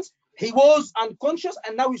ambulance. He was unconscious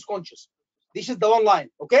and now he's conscious. This is the one line,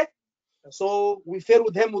 okay? So we fair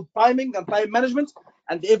with him with timing and time management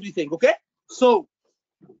and everything, okay? So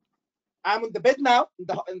I'm in the bed now in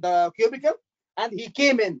the cubicle, and he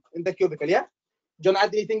came in the cubicle, yeah? Do you want to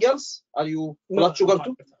add anything else? Are you blood sugar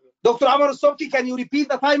too? Dr. Amar Sobhy, can you repeat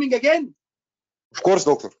the timing again? Of course,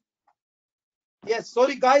 doctor. Yes,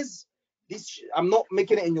 sorry guys. I'm not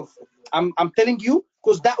making it in your fault. I'm telling you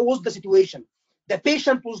because that was the situation. The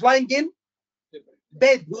patient was lying in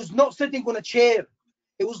bed. He was not sitting on a chair.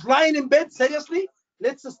 He was lying in bed. Seriously,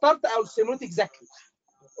 let's start. I'll simulate exactly.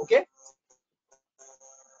 Okay.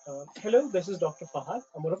 Hello, this is Dr. Fahd.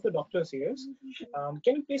 I'm one of the doctors here.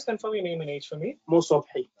 Can you please confirm your name and age for me? Mo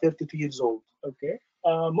Sobhy, 32 years old. Okay.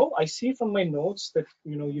 Mo, I see from my notes that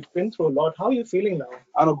you've been through a lot. How are you feeling now?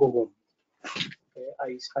 I'll go home.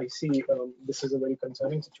 Okay, I see. This is a very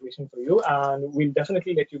concerning situation for you, and we'll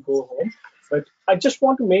definitely let you go home. But I just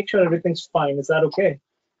want to make sure everything's fine. Is that okay?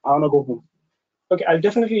 I wanna go home. Okay, I'll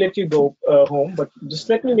definitely let you go home, but just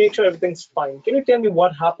let me make sure everything's fine. Can you tell me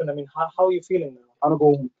what happened? I mean, how are you feeling now? I wanna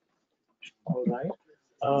go home. All right.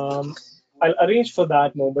 I'll arrange for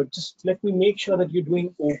that, Mo, but just let me make sure that you're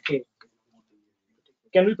doing okay.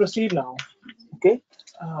 Can we proceed now? Okay.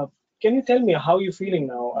 Can you tell me how you're feeling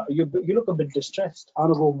now? You look a bit distressed. I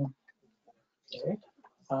wanna go home. Okay.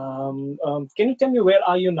 Can you tell me where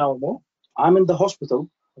are you now, Mo? I'm in the hospital.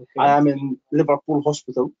 Okay. I am in Liverpool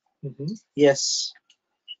Hospital. Mm-hmm. Yes.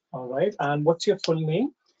 All right. And what's your full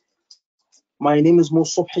name? My name is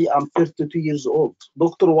Sobhy. I'm 32 years old.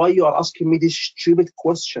 Doctor, why you are asking me these stupid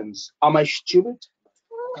questions? Am I stupid?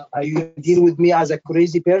 Are you deal with me as a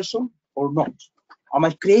crazy person or not? Am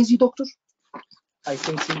I crazy, doctor? I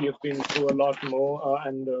can see you've been through a lot more,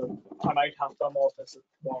 and I might have come off as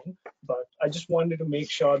wrong, but I just wanted to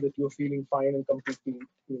make sure that you're feeling fine and completely,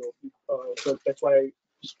 so that's why I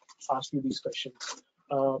asked you these questions.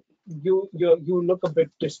 You look a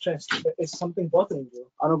bit distressed. Is something bothering you?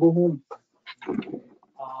 I wanna go home.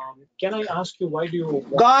 Can I ask you why do you?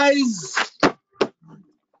 Guys,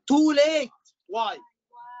 too late. Why?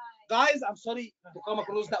 Guys, I'm sorry to come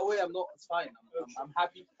across that way. I'm not. It's fine. I'm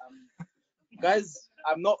happy. Guys,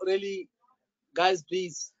 I'm not really. Guys,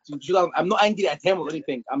 please. I'm not angry at him or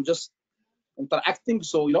anything. I'm just interacting.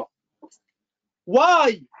 So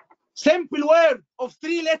why? Simple word of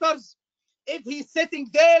 3 letters. If he's sitting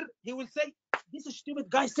there, he will say, "This is stupid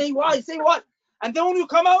guy. Say why? Say what?" And then when you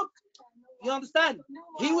come out, you understand?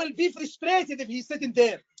 He will be frustrated if he's sitting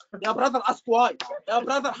there. Yeah, brother, ask why. Yeah,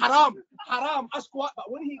 brother, haram, ask why. But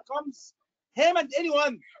when he comes, him and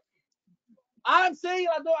anyone, I'm saying,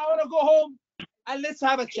 I want to go home and let's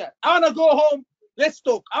have a chat. I want to go home, let's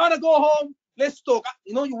talk. I want to go home, let's talk.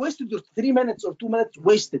 You wasted your 3 minutes or 2 minutes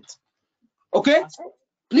wasted. Okay?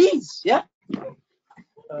 Please, yeah?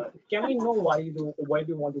 Can I know why do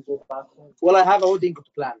you want to go back home? Well, I have a wedding to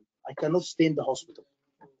plan. I cannot stay in the hospital.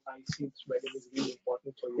 I see this wedding is really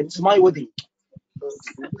important for you. It's my wedding.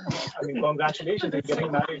 I mean, congratulations, you're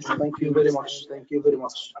getting married. Thank you very much. Thank you very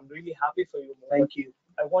much. I'm really happy for you. Thank you.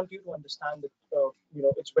 I want you to understand that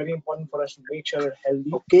it's very important for us to make sure you're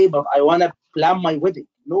healthy. Okay, but I want to plan my wedding.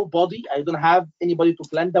 I don't have anybody to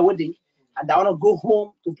plan the wedding, and I want to go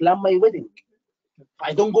home to plan my wedding. If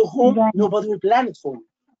I don't go home, nobody will plan it for me.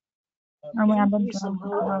 Can you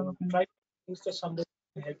somehow try to things to somebody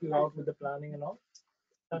to help you out with the planning and all?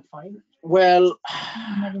 Is that fine? Well,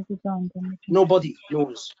 nobody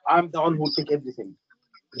knows. I'm the one who will take everything.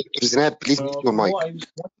 Please mute your mic. I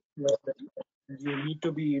just want to know that you need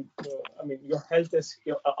to be, your health is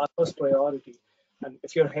your utmost priority. And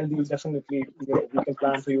if you're healthy, definitely we can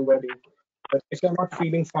plan for your wedding. But if you're not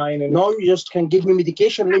feeling fine, and no, you just can give me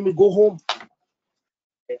medication, let me go home.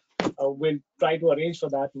 We'll try to arrange for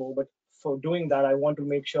that more. But for doing that, I want to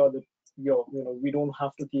make sure that we don't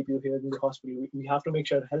have to keep you here in the hospital. We have to make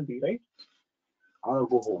sure you're healthy, right? I'll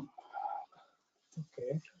go home.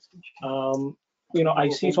 Okay. I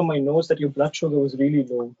see from my notes that your blood sugar was really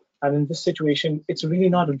low, and in this situation, it's really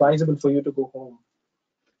not advisable for you to go home.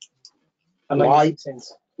 Why?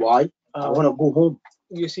 Why? I want to go home.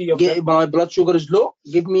 You see, my blood sugar is low.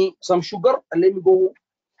 Give me some sugar and let me go home.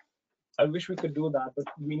 I wish we could do that, but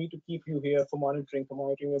we need to keep you here for monitoring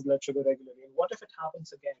your blood sugar regularly. And what if it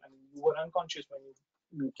happens again? I mean, you were unconscious when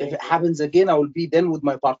you came. If it happens again, I will be then with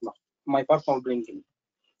my partner. My partner will bring him.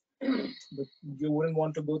 But you wouldn't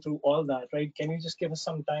want to go through all that, right? Can you just give us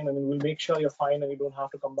some time? I mean, we'll make sure you're fine and you don't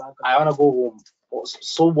have to come back. I want to go home.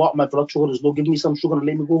 So what? My blood sugar is low. Give me some sugar and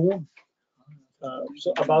let me go home.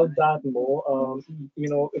 So about that more,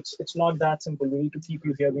 it's not that simple. We need to keep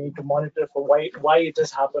you here. We need to monitor for why it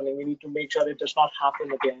is happening. We need to make sure it does not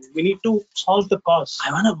happen again. We need to solve the cause.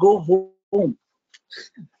 I want to go home.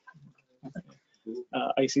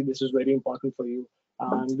 I see this is very important for you,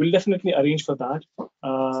 and we'll definitely arrange for that.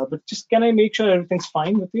 But just can I make sure everything's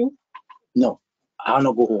fine with you? No, I want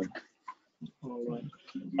to go home. All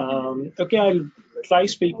right. Okay, I'll try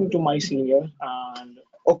speaking to my senior and.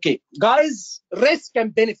 Okay, guys, risk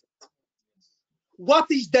and benefit. What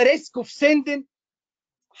is the risk of sending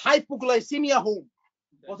hypoglycemia home?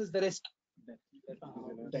 What is the risk?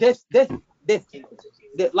 Death.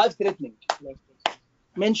 Life-threatening.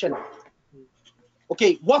 Mention it.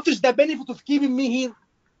 Okay, what is the benefit of keeping me here?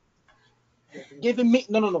 Giving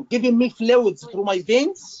me fluids through my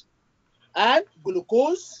veins and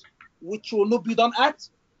glucose, which will not be done at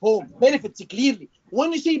home. Benefits clearly.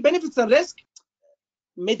 When you see benefits and risk,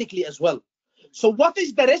 medically as well. So what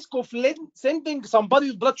is the risk of sending somebody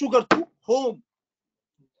with blood sugar to home?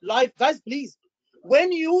 Life, guys, please.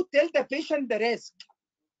 When you tell the patient the risk,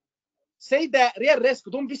 say the real risk.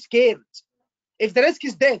 Don't be scared. If the risk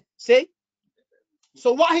is death, say.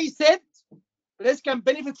 So what he said, risk and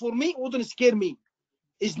benefit for me wouldn't scare me.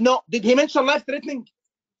 Is not. Did he mention life-threatening?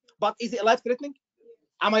 But is it life-threatening?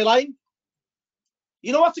 Am I lying?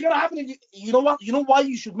 You know what's gonna happen if you know what? You know why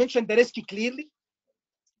you should mention the risk clearly?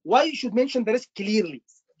 Why you should mention the risk clearly?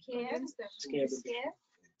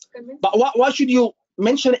 But why should you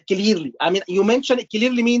mention it clearly? I mean, you mention it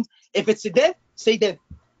clearly means if it's death, say death.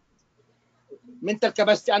 Mental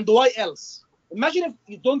capacity, and why else? Imagine if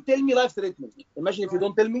you don't tell me life-threatening. Imagine if you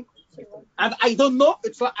don't tell me, and I don't know.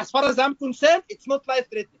 It's like, as far as I'm concerned, it's not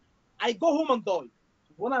life-threatening. I go home and die.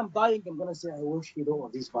 When I'm dying, I'm gonna say, I wish you know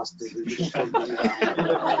these bastards. I'm gonna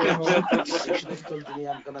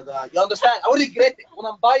die. You understand? I will regret it. When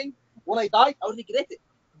I'm dying, when I die, I will regret it.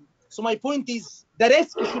 So my point is, the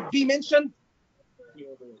risk should be mentioned.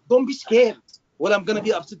 Don't be scared. Well, I'm gonna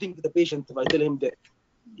be upsetting the patient if I tell him that.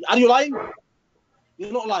 Are you lying?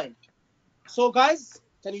 You're not lying. So guys,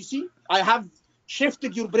 can you see? I have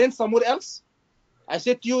shifted your brain somewhere else. I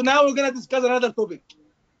said to you, now we're gonna discuss another topic,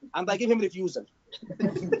 and I give him refusal.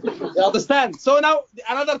 You understand? So now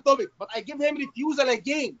another topic, but I give him refusal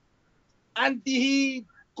again, and he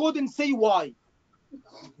couldn't say why.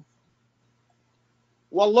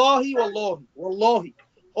 Wallahi, wallahi, wallahi.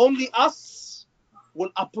 Only us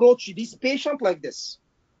will approach this patient like this.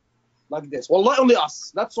 Like this. Wallahi, only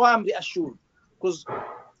us. That's why I'm reassured. Because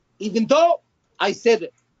even though I said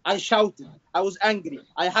it, I shouted, I was angry,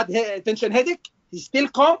 I had tension headache, he's still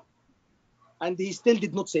calm, and he still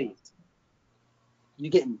did not say it. You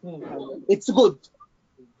get me? It's good.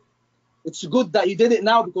 It's good that you did it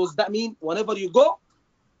now, because that means whenever you go,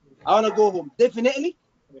 I want to go home. Definitely,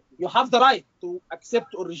 you have the right to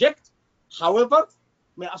accept or reject. However,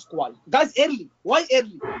 may I ask why? Guys, early. Why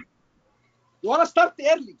early? You want to start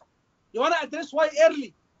early. You want to address why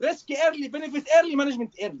early. Risk early, benefit early,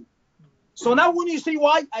 management early. So now when you say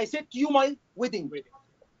why, I said to you my wedding.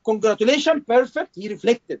 Congratulations, perfect. He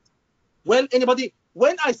reflected. Well, anybody,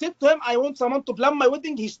 when I said to him, I want someone to plan my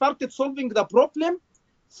wedding, he started solving the problem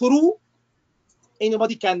through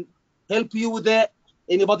anybody can help you with that.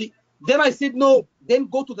 Anybody. Then I said, no, then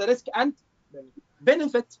go to the risk and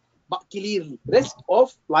benefit, but clearly risk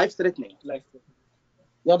of life-threatening.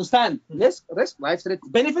 You understand? Risk,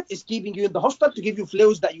 life-threatening. Benefit is keeping you in the hospital to give you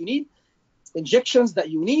fluids that you need, injections that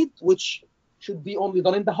you need, which should be only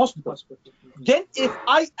done in the hospital. Then if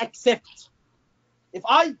I accept,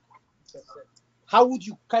 how would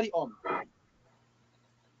you carry on?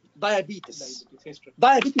 Diabetes.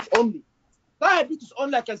 Diabetes only. Diabetes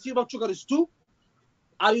only. I can see blood sugar is 2.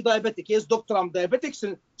 Are you diabetic? Yes, doctor, I'm diabetic.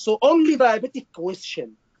 So only diabetic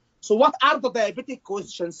question. So what are the diabetic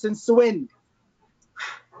questions? Since when?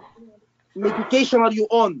 Medication are you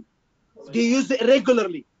on? Do you use it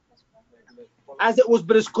regularly? As it was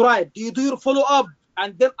prescribed? Do you do your follow-up?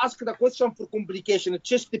 And then ask the question for complication,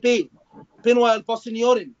 chest pain while passing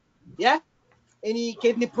urine. Yeah? Any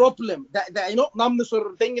kidney problem, numbness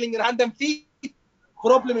or tingling in your hand and feet,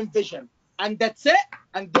 problem in vision. And that's it.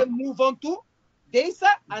 And then move on to DESA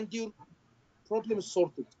and your problem is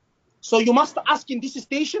sorted. So you must ask in this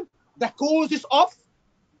station the causes of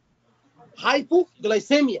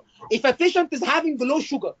hypoglycemia. If a patient is having low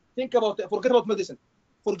sugar, think about it. Forget about medicine.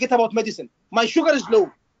 Forget about medicine. My sugar is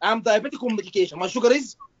low. I'm diabetic on medication. My sugar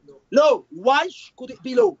is low. Why could it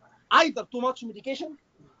be low? Either too much medication,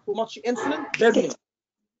 too much insulin, burning,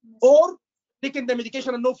 or taking the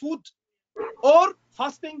medication and no food, or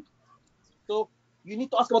fasting. So you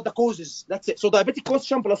need to ask about the causes. That's it. So diabetic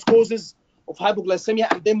question plus causes of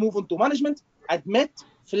hypoglycemia, and then move on to management. Admit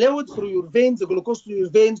fluid through your veins, the glucose through your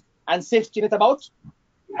veins, and safety net about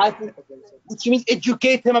which means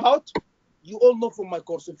educate him about. You all know from my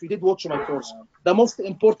course, if you did watch my course, the most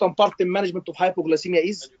important part in management of hypoglycemia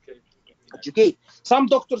is educate. Some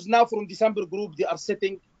doctors now from December group, they are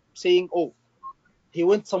sitting saying, oh, he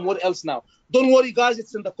went somewhere else now. Don't worry, guys,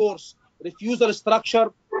 it's in the course. Refusal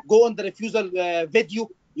structure, go on the refusal video.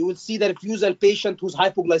 You will see the refusal patient who's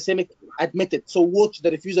hypoglycemic admitted. So watch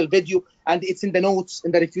the refusal video, and it's in the notes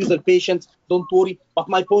in the refusal patient. Don't worry. But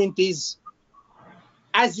my point is,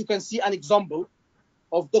 as you can see an example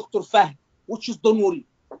of Dr. Fahd, which is don't worry.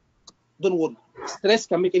 Don't worry. Stress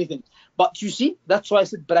can make anything. But you see, that's why I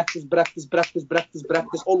said practice, practice, practice, practice,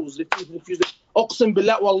 practice. Always refuse. Aqsim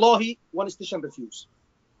billah, wallahi, one station refuse.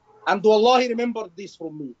 And wallahi, remember this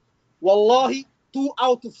from me. Wallahi, 2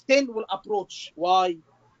 out of 10 will approach. Why?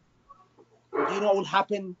 Do you know what will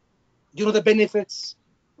happen? Do you know the benefits?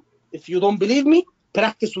 If you don't believe me,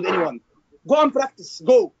 practice with anyone. Go and practice.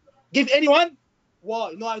 Go. Give anyone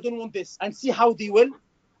Why? No, I don't want this. And see how they will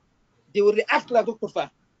react like Dr. Fahd.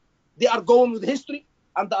 They are going with history,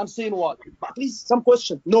 and I'm saying why. But please, some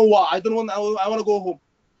question. No, why? I don't want. I want to go home.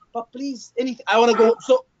 But please, anything. I want to go.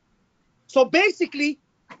 So basically,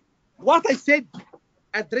 what I said,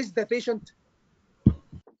 address the patient.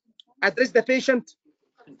 Address the patient.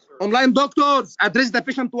 Online doctors, address the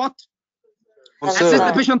patient what? Concern. Address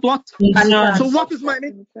the patient what? Concern. So what is my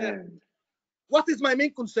main concern? What is my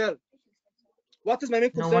main concern? What is my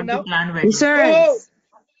main concern now? Concerns.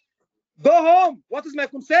 Go home. What is my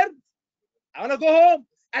concern? I want to go home.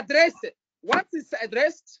 Address it. Once it's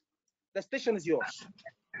addressed, the station is yours.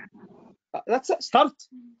 That's it. Start.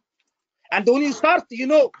 And when you start, do you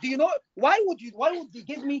know why would they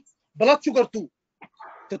give me blood sugar too?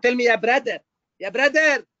 To tell me, yeah, brother,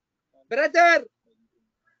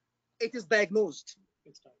 it is diagnosed.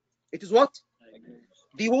 It is what?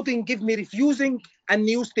 They wouldn't give me refusing a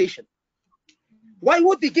new station. Why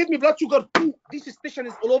would they give me blood sugar 2? This station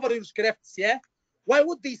is all over your scripts, yeah? Why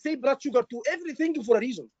would they say blood sugar 2? Everything for a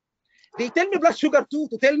reason. They tell me blood sugar 2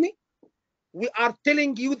 to tell me we are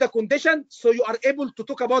telling you the condition so you are able to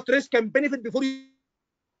talk about risk and benefit before you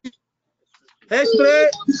history.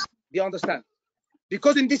 Do you understand?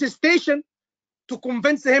 Because in this station, to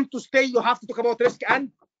convince him to stay, you have to talk about risk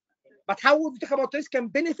and. But how would you talk about risk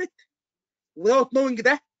and benefit without knowing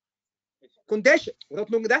the condition? Without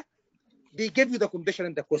knowing that, they give you the condition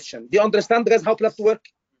and the question. Do you understand, guys, how lab to work?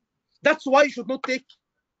 That's why you should not take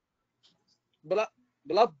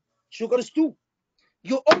blood sugars too.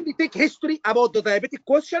 You only take history about the diabetic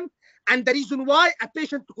question and the reason why a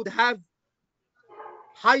patient could have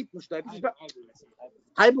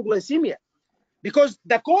hypoglycemia. Because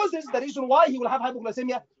the causes, the reason why he will have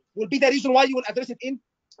hypoglycemia will be the reason why you will address it in.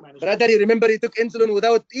 Brother, you remember he took insulin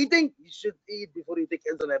without eating? You should eat before you take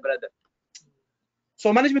insulin, brother.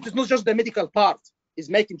 So management is not just the medical part. It's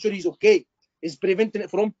making sure he's okay. It's preventing it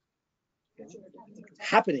from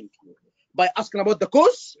happening. By asking about the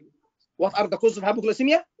cause. What are the causes of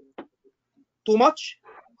hypoglycemia? Too much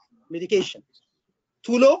medication.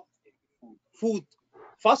 Too low food.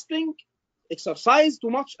 Fasting, exercise too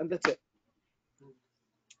much, and that's it.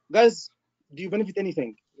 Guys, do you benefit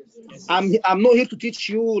anything? I'm not here to teach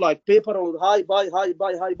you like paper or high, buy,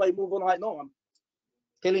 move on, high. No, I'm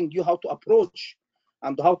telling you how to approach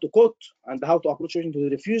and how to quote and how to approach him to the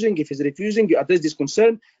refusing. If he's refusing, you address this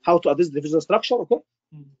concern, how to address the refusal structure, okay?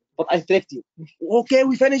 But I tricked you. Okay,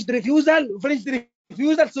 we finished the refusal.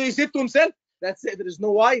 So he said to himself, that's it. There is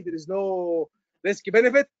no why. There is no risk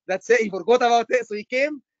benefit. That's it. He forgot about it. So he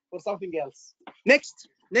came for something else. Next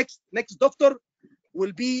doctor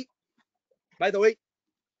will be, by the way,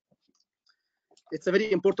 it's a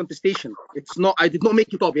very important station. It's not, I did not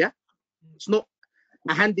make it up, yeah? It's not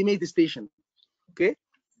a handmade station.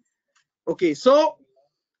 Okay, so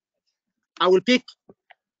I will pick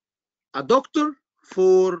a doctor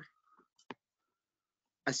for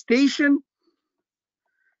a station.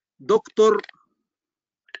 Dr.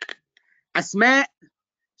 Asma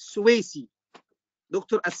Suwaisi.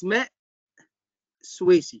 Dr. Asma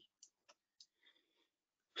Suwaisi.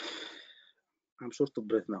 I'm short of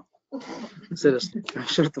breath now. Seriously, I'm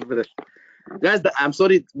short of breath. Guys, I'm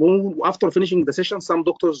sorry. After finishing the session, some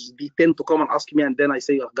doctors they tend to come and ask me, and then I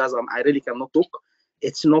say, oh, guys, I really cannot talk.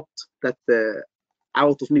 It's not that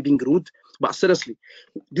out of me being rude, but seriously,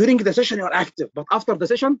 during the session you are active, but after the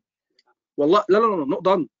session, wallah, no, not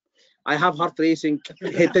done. I have heart racing,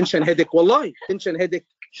 tension headache, wallahi, tension headache,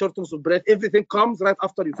 shortness of breath, everything comes right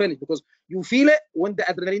after you finish because you feel it when the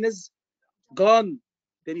adrenaline is gone.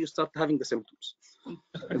 Then you start having the symptoms.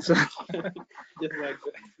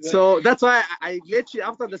 So that's why I literally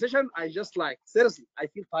after the session, I just like, seriously, I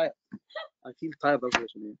feel tired. Just like the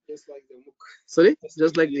MOOC. Sorry?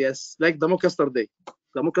 Just like, yes, like the MOOC yesterday.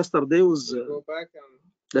 The MOOC yesterday was, go back and...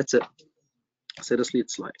 that's it. Seriously,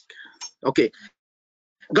 it's like, okay.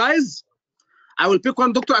 Guys, I will pick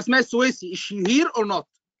one. Dr. Asma Suwaisi. Is she here or not?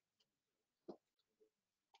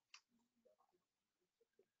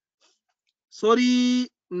 Sorry,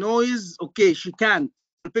 noise. Okay, she can't.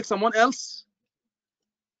 We'll pick someone else.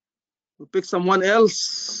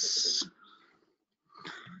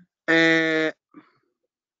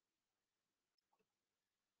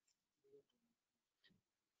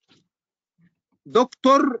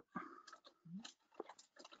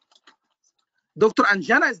 Dr.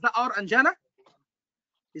 Anjana, is that our Anjana?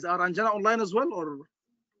 Is our Anjana online as well, or?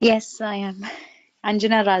 Yes, I am.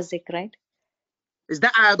 Anjana Razik, right? Is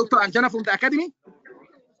that Dr. Anjana from the academy?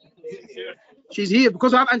 She's here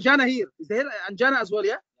because I have Anjana here. Is there Anjana as well,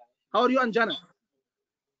 yeah? How are you, Anjana?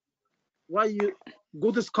 Why you?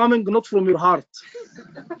 Good is coming not from your heart.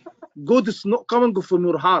 Good is not coming from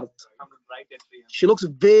your heart. She looks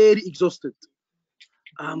very exhausted.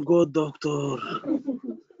 I'm good, doctor.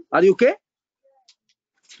 Are you okay?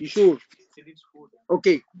 You sure?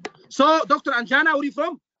 Okay. So, Dr. Anjana, where are you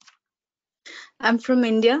from? I'm from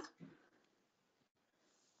India.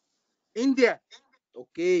 India.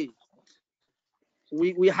 Okay.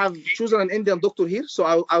 We have chosen an Indian doctor here, so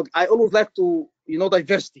I always like to, you know,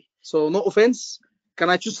 diversity. So no offense. Can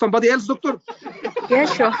I choose somebody else, doctor? Yeah,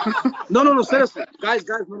 sure. No, seriously. Guys,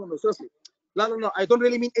 no, seriously. No, I don't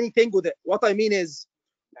really mean anything with it. What I mean is,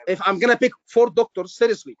 if I'm gonna pick 4 doctors,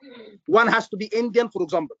 seriously, one has to be Indian, for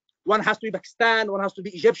example. One has to be Pakistan, one has to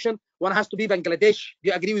be Egyptian, one has to be Bangladesh. Do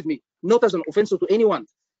you agree with me? Not as an offense to anyone.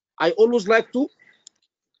 I always like to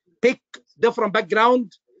pick different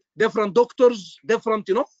background, different doctors, different,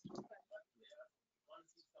 you know.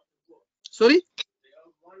 Sorry?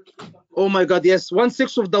 Oh my God, yes.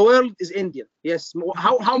 1/6 of the world is Indian. Yes.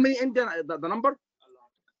 How many Indian? The number?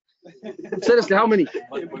 Seriously, how many?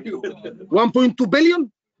 1.2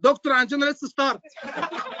 billion? Dr. Anjana, let's start.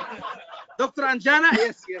 Dr. Anjana,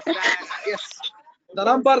 yes. The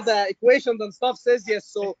number, the equations and stuff says yes.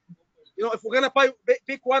 So, you know, if we're gonna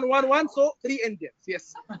pick 1, so 3 Indians.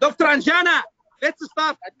 Yes. Dr. Anjana, let's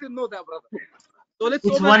start. I didn't know that, brother. So let's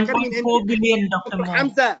It's open an academy in 1.4 India. billion, Dr. Mo.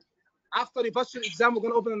 Hamza, after you pass your exam, we're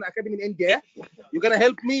gonna open an academy in India. You're gonna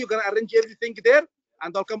help me. You're gonna arrange everything there, and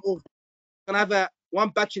I'll come over. We're gonna have one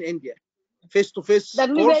batch in India, face-to-face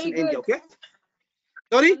course in India. Okay?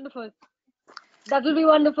 Sorry. Wonderful. That will be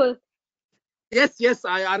wonderful. Yes.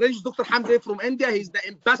 I arranged Dr. Hamza from India. He's the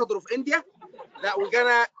ambassador of India. That we're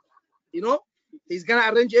gonna, you know, he's gonna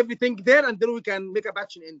arrange everything there, and then we can make a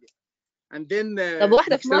batch in India. And then طب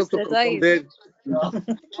واحدة في مصر طيب.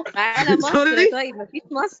 تعالى مصر طيب مفيش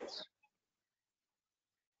مصر.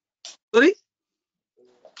 Sorry?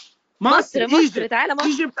 مصر Egypt. تعالى مصر.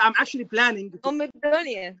 Egypt, I'm actually planning.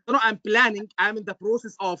 الدنيا. No, I'm planning. I'm in the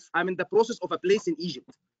process of a place in Egypt.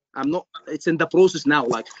 It's in the process now.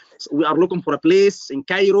 Like, so we are looking for a place in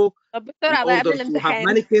Cairo طب in بسرعة بقى order قبل to have الامتحان.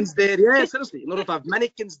 mannequins there. Yeah, seriously, in order to have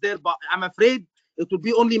mannequins there. But I'm afraid it will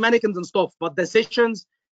be only mannequins and stuff. But the sessions,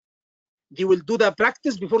 they will do the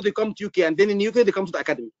practice before they come to UK, and then in UK they come to the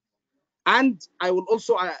academy. And I will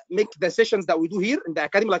also make the sessions that we do here in the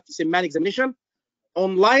academy, like the SIMAN examination,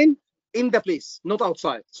 online in the place, not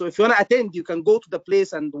outside. So if you want to attend, you can go to the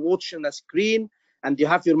place and watch on the screen, and you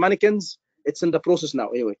have your mannequins. It's in the process now,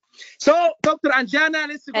 anyway. So, Dr. Anjana,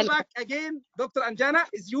 let's go back again. Dr. Anjana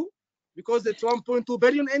is you, because it's 1.2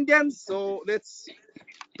 billion Indians. So let's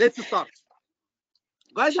start.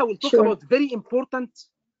 Guys, I will talk about very important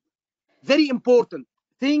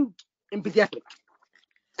thing in pediatric.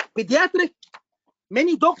 Pediatric,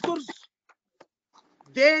 many doctors,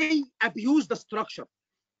 they abuse the structure.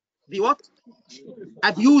 They what?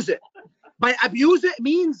 Abuse it. By abuse it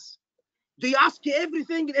means they ask you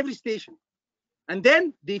everything in every station, and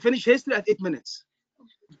then they finish history at 8 minutes.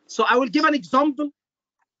 So I will give an example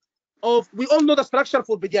of, we all know the structure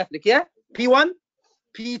for pediatric, yeah? P1,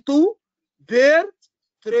 P2, birth,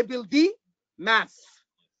 triple D, math.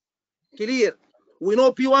 Clear. We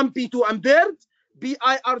know P1, P2, and birth.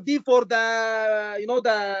 BIRD for the, you know,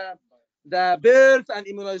 the birth and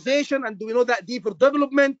immunization, and we know that D for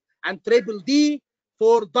development, and triple D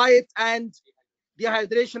for diet and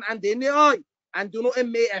dehydration and NAI, and you know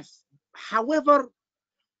MAF. However,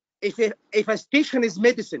 if a station is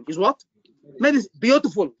medicine, is what? Medicine,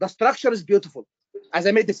 beautiful. The structure is beautiful as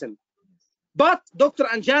a medicine. But Dr.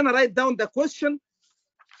 Anjana, write down the question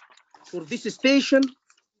for this station.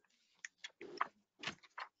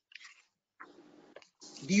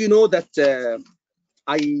 Do you know that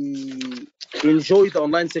I enjoy the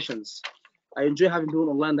online sessions? I enjoy having you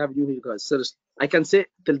online, having you here, guys. Seriously, I can say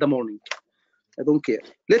till the morning. I don't care.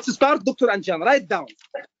 Let's start, Dr. Anjana. Write down.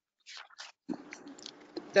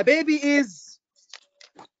 The baby is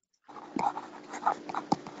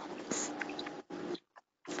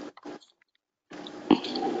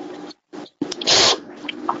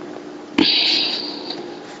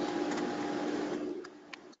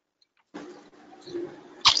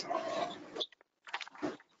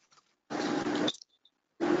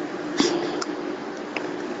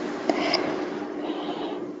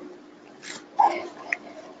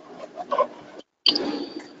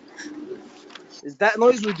that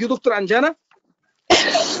noise with you, Dr. Anjana?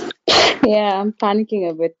 Yeah, I'm panicking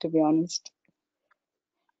a bit, to be honest.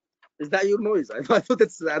 Is that your noise? I thought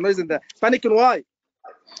it's a noise in the panicking. Why?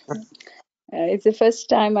 It's the first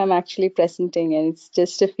time I'm actually presenting, and it's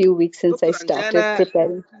just a few weeks since Dr. I started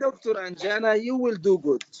preparing. Dr. Anjana, you will do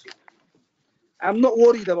good. I'm not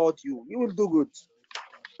worried about you. You will do good.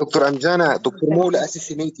 دكتور أنجانا دكتور مو will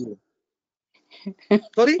assassinate you.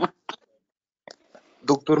 Sorry?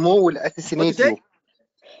 دكتور مو will What you assassinate say? you.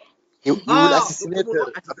 He will assassinate Dr. Mo,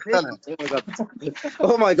 her. assassinate? هتقتلها.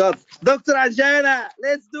 Oh my God. Dr. Anjana,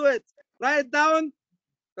 let's do it. Write down.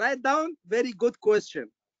 Write down. Very good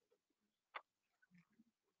question.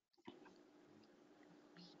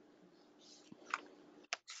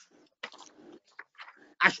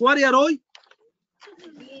 Ashwarya Roy.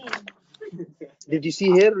 Did you see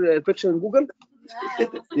her picture in Google?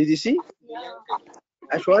 Did you see?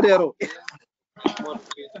 Ashwarya Roy.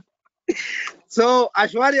 So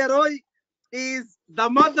Ashwarya Roy is the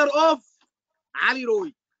mother of Ali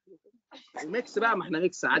Roy. Mix بقى ما احنا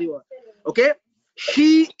mix Ali Roy. Okay?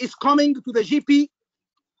 She is coming to the GP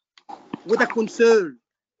with a concern.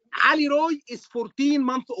 Ali Roy is 14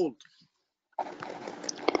 months old.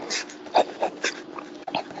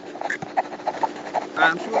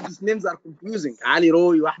 I'm sure these names are confusing. Ali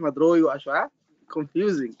Roy, Ahmed Roy, Ashwa.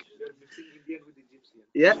 Confusing.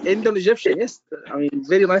 Yeah, Indian Egyptian, yes. I mean,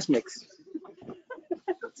 very nice mix.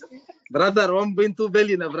 Brother, 1.2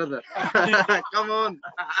 billion, brother. Come on.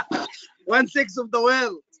 1/6 of the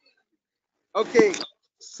world. Okay,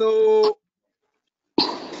 so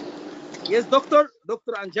yes, Dr.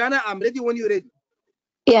 Anjana, I'm ready when you're ready.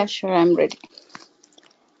 Yeah, sure, I'm ready.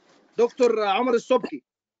 Dr. Omar Sobhy.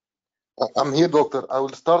 I'm here, doctor. I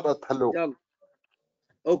will start at hello. Yalla.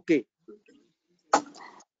 Okay.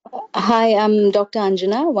 Hi, I'm Dr.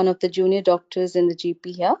 Anjana, one of the junior doctors in the GP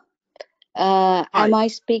here. Am I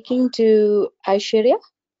speaking to Aishwarya?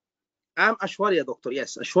 I'm Ashwarya, doctor.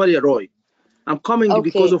 Yes, Ashwarya Roy. I'm coming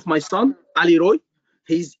because of my son, Ali Roy.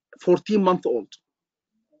 He's 14 months old.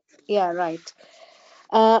 Yeah, right.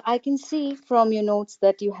 I can see from your notes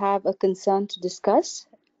that you have a concern to discuss.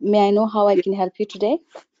 May I know how I can help you today?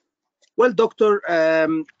 Well, doctor,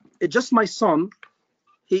 it's just my son.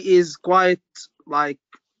 He is quite like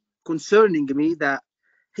concerning me that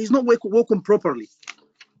he's not walking properly.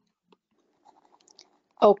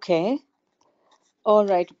 Okay. All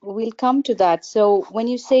right, we'll come to that. So when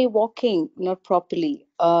you say walking not properly,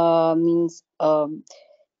 means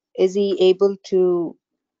is he able to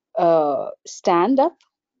stand up?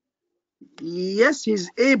 Yes,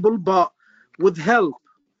 he's able, but with help.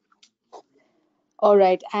 All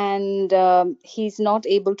right, and he's not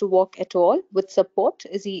able to walk at all with support?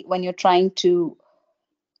 Is he, when you're trying to?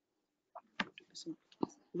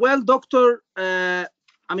 Well, doctor, I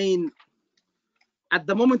mean, at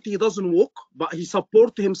the moment he doesn't walk, but he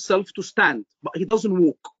supports himself to stand, but he doesn't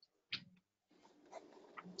walk.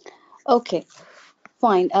 Okay,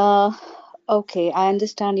 fine. Okay, I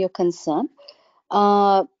understand your concern.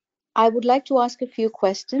 I would like to ask a few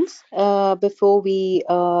questions before we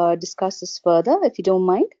discuss this further, if you don't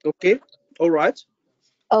mind. Okay, all right.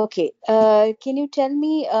 Okay, can you tell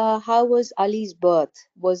me how was Ali's birth?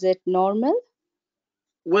 Was it normal?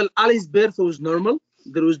 Well, Ali's birth was normal.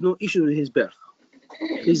 There was no issue with his birth.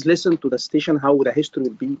 Please listen to the station how the history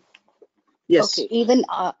will be. Yes. Okay,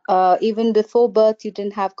 even before birth you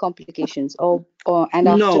didn't have complications, and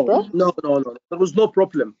after birth? No. There was no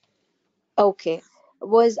problem. Okay.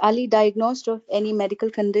 Was Ali diagnosed of any medical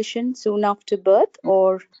condition soon after birth,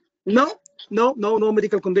 or? No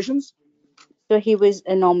medical conditions. So he was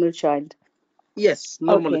a normal child? Yes,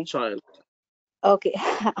 normal child. Okay.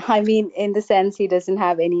 I mean, in the sense he doesn't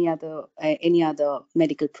have any other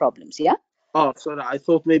medical problems, yeah? Oh, sorry. I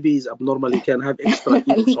thought maybe he's abnormal. He can have extra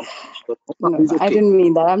heat or something. No, I didn't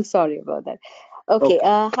mean that. I'm sorry about that. Okay.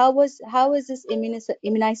 How was his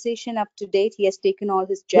immunization up to date? He has taken all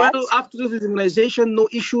his jabs? Well, after his immunization, no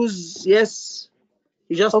issues. Yes.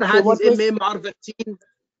 He just had his MMR vaccine.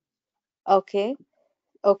 Okay.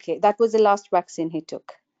 Okay. That was the last vaccine he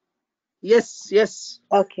took? Yes.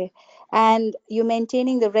 Okay. And you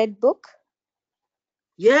maintaining the red book?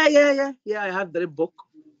 Yeah. I have the red book.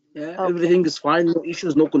 Yeah, okay. Everything is fine. No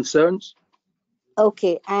issues, no concerns.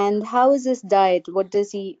 Okay. And how is his diet? What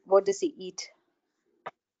does he eat?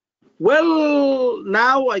 Well,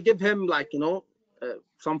 now I give him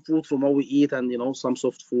some food from what we eat, and some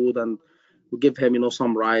soft food, and we give him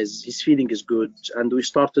some rice. His feeding is good, and we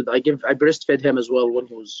started. I breastfed him as well when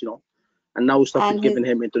he was and now we started giving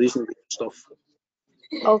him introducing stuff.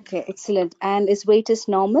 Okay, excellent. And his weight is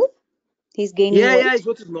normal? He's gaining weight? Yeah, his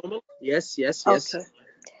weight is normal. Yes.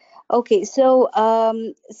 Okay, so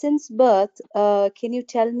since birth, can you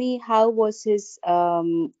tell me how was his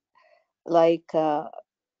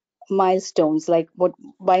milestones? Like what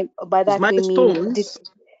by that we mean?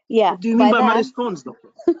 What do you mean by milestones,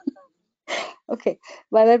 doctor? Okay,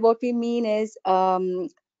 by that what we mean is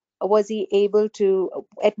was he able to?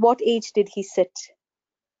 At what age did he sit?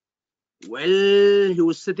 Well, he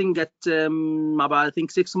was sitting at about, I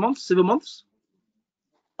think, 6 months, 7 months.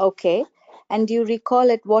 Okay. And do you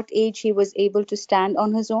recall at what age he was able to stand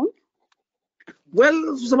on his own? Well,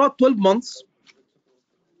 it was about 12 months.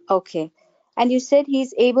 Okay. And you said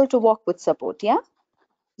he's able to walk with support, yeah?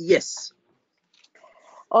 Yes.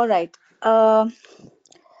 All right.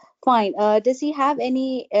 Fine. Does he have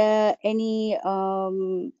any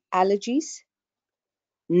allergies?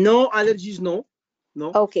 No allergies, no.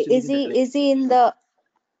 No. Okay. Is he in the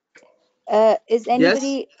is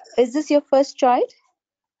anybody is this your first child?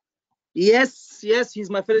 Yes, he's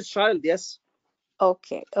my first child, yes.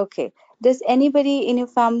 Okay, okay. Does anybody in your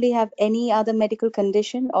family have any other medical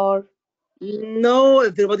condition or? No,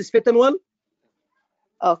 everybody's fit and well.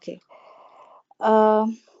 Okay. All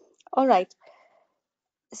right.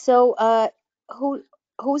 So,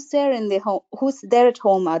 who's there in the home? Who's there at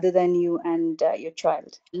home other than you and your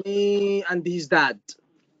child? Me and his dad.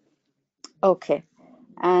 Okay.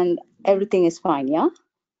 And everything is fine, yeah?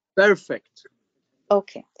 Perfect.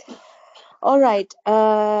 Okay. All right.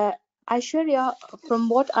 Aishwarya, from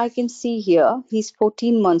what I can see here, he's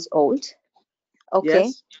 14 months old. Okay.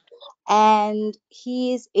 Yes. And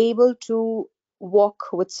he is able to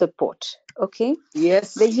walk with support. Okay.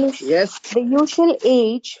 Yes. The usual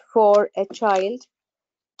age for a child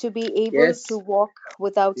to be able to walk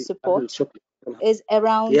without support is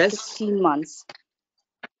around 16 months.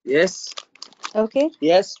 Yes. Okay.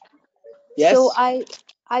 Yes. So I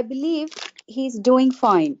believe he's doing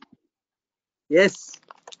fine. Yes.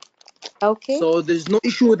 Okay. So there's no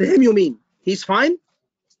issue with him, you mean? He's fine?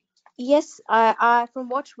 Yes, from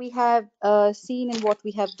what we have seen and what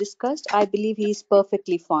we have discussed, I believe he's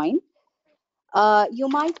perfectly fine. You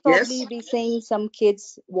might probably be saying some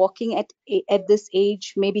kids walking at this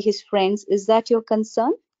age, maybe his friends. Is that your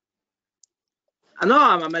concern?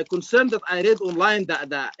 No, my concern that I read online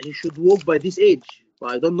that he should walk by this age,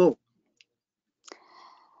 but I don't know.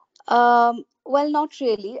 Well, not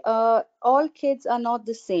really. All kids are not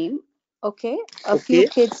the same. Okay. A few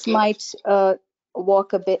kids might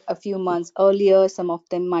walk a few months earlier. Some of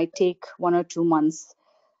them might take 1 or 2 months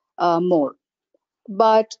more.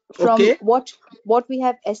 But from what we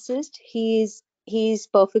have assessed, he's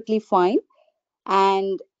perfectly fine,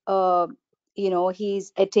 and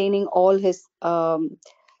he's attaining all his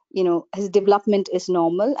his development is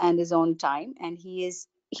normal and is on time, and he is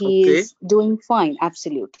doing fine,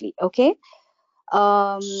 absolutely. Okay.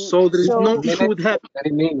 So there is no issue with him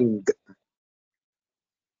remaining.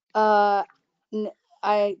 There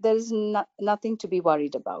is nothing to be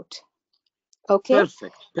worried about. Okay.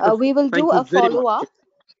 Perfect. We will do a follow-up.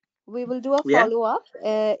 We will do a follow-up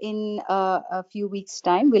in a few weeks'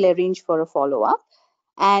 time. We'll arrange for a follow-up.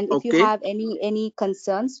 And if you have any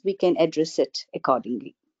concerns, we can address it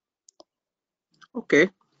accordingly. Okay.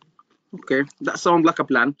 Okay. That sounds like a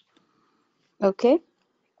plan. Okay.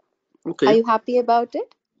 Okay. Are you happy about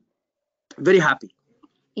it? Very happy.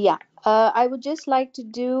 Yeah. I would just like to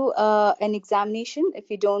do an examination, if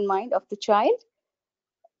you don't mind, of the child.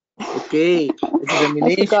 Okay.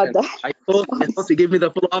 Examination. I thought she gave me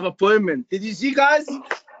the follow-up appointment. Did you see, guys?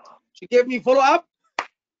 She gave me follow-up,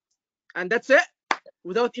 and that's it,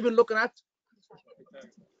 without even looking at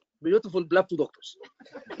beautiful blood doctors.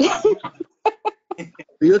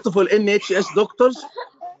 Beautiful NHS doctors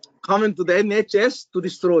coming to the NHS to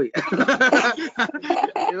destroy.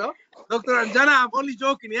 You know, Dr. Anjana, I'm only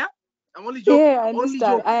joking, yeah? I'm only joking. Yeah, I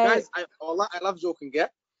understand. Guys, I love joking, yeah?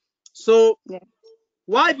 So,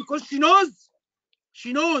 why? Because she knows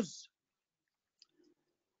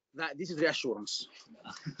that this is reassurance.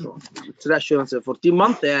 So, it's reassurance. 14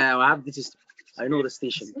 months, I have this. I know the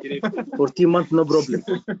station. 14 months, no problem.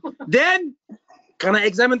 Then, can I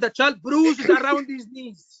examine the child? Bruises around his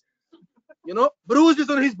knees. You know, bruises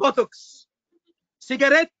on his buttocks.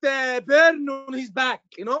 Cigarette burn on his back,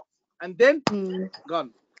 you know, and then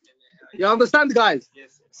gone. You understand, guys?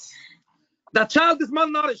 Yes. The child is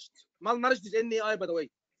malnourished. Malnourished is NAI, by the way.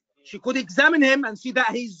 She could examine him and see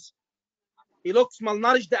that he looks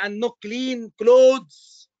malnourished and not clean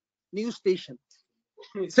clothes. New station.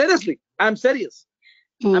 Seriously, I'm serious.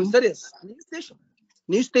 I'm serious.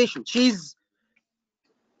 New station. She's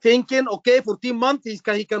thinking, okay, 14 months,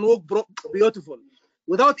 he can walk beautiful,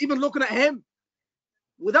 without even looking at him.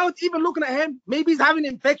 Maybe he's having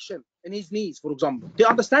infection in his knees, for example. Do you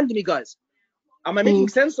understand me, guys? Am I making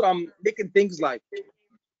sense, or I'm making things like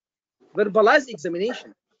verbalized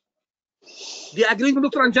examination? Do you agree with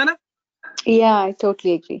Dr. Anjana? Yeah, I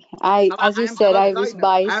totally agree. As you said, I was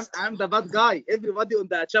biased. I'm the bad guy. Everybody on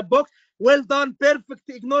the chat box, well done, perfect.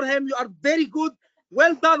 Ignore him. You are very good.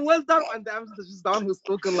 well done, well done. And the ambulance is the one who's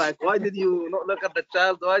talking like, why did you not look at the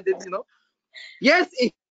child? Why did you know? Yes,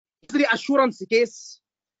 it's the assurance case.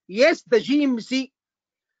 Yes, the GMC,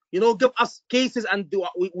 give us cases, and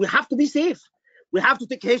we have to be safe. We have to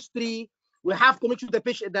take history. We have to make sure the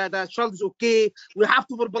patient, the child is okay. We have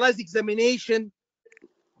to verbalize examination.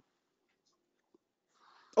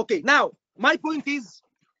 Okay, now my point is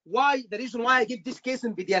the reason why I give this case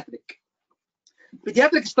in pediatric.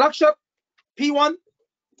 Pediatric structure, P1,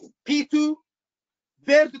 P2,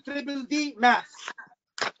 bird triple D math.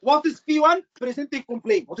 What is P1? Presenting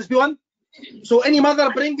complaint. What is P1? So any mother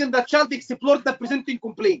bringing the child, explore the presenting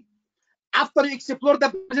complaint. After you explore the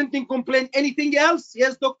presenting complaint, anything else?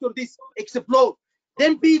 Yes, doctor, this explore.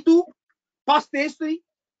 Then P2, past history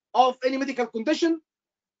of any medical condition.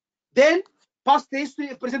 Then past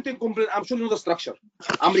history of presenting complaint. I'm showing you the structure.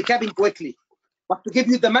 I'm recapping quickly, but to give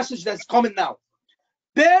you the message that's coming now.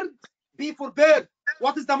 Bird, B for bird.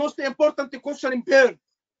 What is the most important question in bird?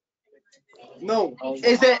 No.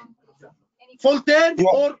 Is it full term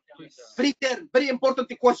or preterm? Very important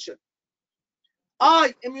question.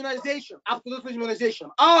 I, immunization, after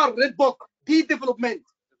immunization. R, red book. D, development.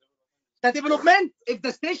 The development, if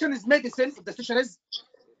the station is medicine,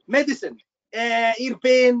 ear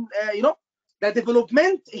pain, the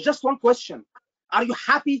development is just one question. Are you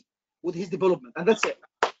happy with his development? And that's it.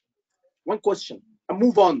 One question. And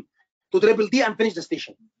move on to triple D and finish the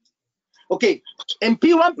station. Okay. In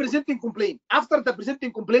P1, presenting complaint. After the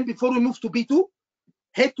presenting complaint, before we move to P2,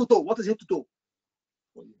 head to toe. What is head to toe?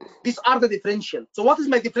 These are the differential. So what is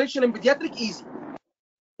my differential in pediatric? Easy.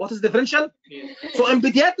 What is differential? So in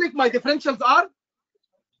pediatric, my differentials are,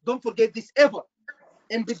 don't forget this ever.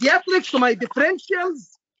 In pediatrics, so my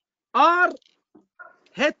differentials are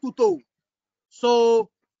head to toe. So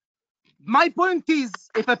my point is,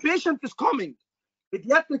 if a patient is coming,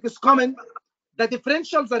 pediatric is coming, the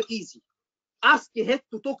differentials are easy. Ask head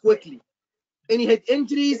to toe quickly. Any head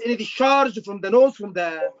injuries, any discharge from the nose, from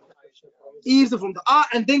the ears, from the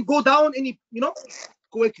and then go down any,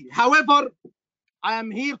 quickly. However, I am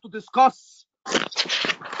here to discuss.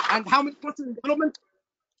 And how many questions in development?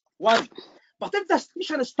 One. But if the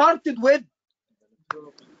station started with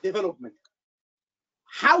development,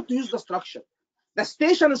 how to use the structure? The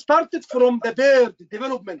station started from the bird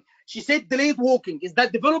development. She said delayed walking. Is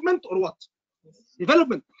that development or what?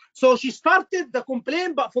 Development. So she started the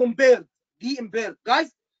complaint, but from bird, D in bird.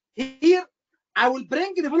 Guys, here I will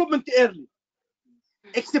bring development early.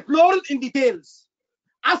 Explore in details.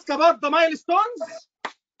 Ask about the milestones.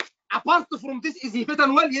 Apart from this, is he fit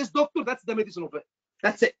and well? Yes, doctor. That's the medicine of it.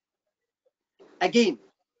 That's it. Again,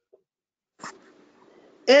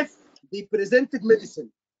 if they presented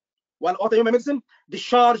medicine, medicine,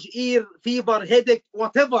 discharge, ear, fever, headache,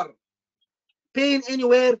 whatever, pain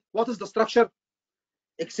anywhere, what is the structure?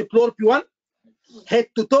 Explore P1, head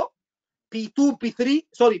to toe, P2, P3,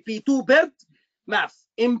 P2 bird, math.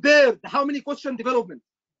 In bird, how many question development?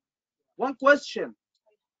 One question.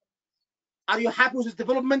 Are you happy with this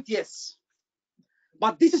development? Yes.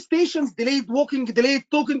 But these stations, delayed walking, delayed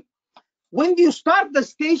talking, when you start the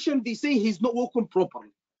station, they say he's not walking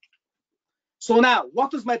properly. So now,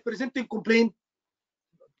 what is my presenting complaint?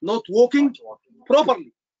 Not walking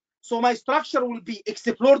properly. So my structure will be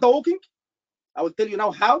explore the walking. I will tell you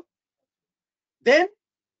now how. Then,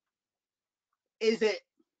 is it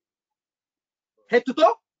head to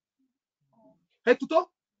toe? Head to toe?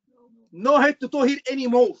 No head to toe here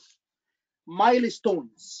anymore.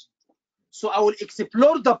 Milestones. So I will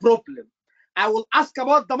explore the problem. I will ask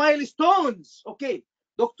about the milestones. Okay,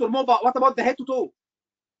 Dr. Moba, what about the head to toe?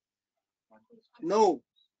 No.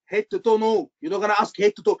 Head to toe, no. You're not going to ask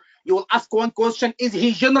head to toe. You will ask one question. Is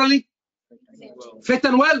he generally fit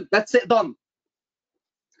and well? That's it, done.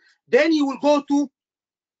 Then you will go to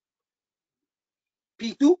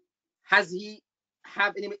P2. Has he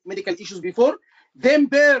have any medical issues before? Then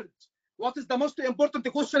bird. What is the most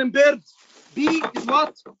important question in bird? B is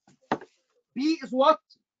what? B is what?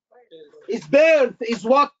 Is bird is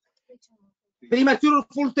what? Premature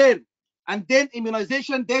full term. And then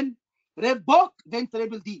immunization, then red book, then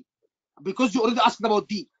triple D. Because you already asked about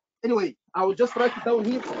D. Anyway, I will just write it down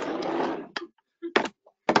here.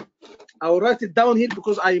 I will write it down here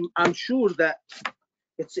because I'm sure that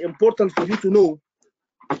it's important for you to know.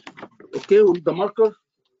 Okay, with the marker,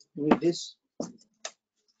 with this.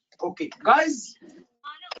 Okay, guys.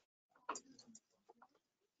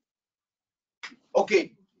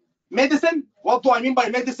 Okay, medicine. What do I mean by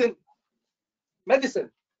medicine?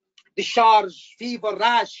 Medicine. Discharge, fever,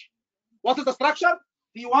 rash. What is the structure?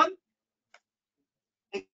 P1.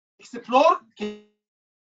 Explore.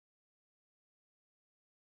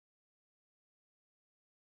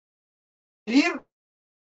 Clear?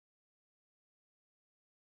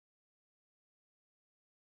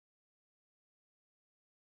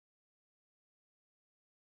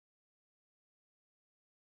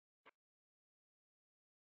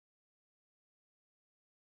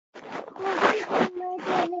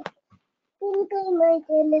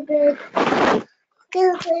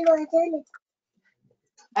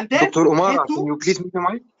 And then Dr. Umar, can you please mute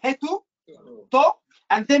your mic? head to toe,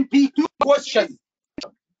 and then P2 question.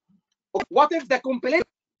 What if the complaint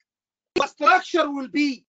structure will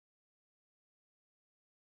be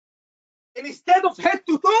instead of head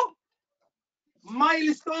to toe,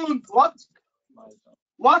 milestones?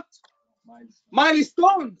 What?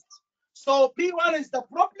 Milestones. So P1 is the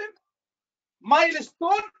problem.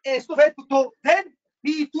 Milestone is to head to toe. Then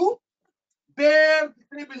P2, bear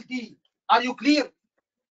triple D. Are you clear?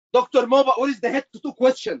 Dr. Moba, what is the head to toe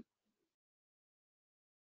question?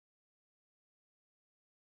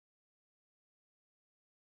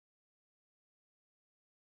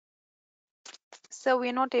 So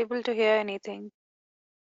we're not able to hear anything.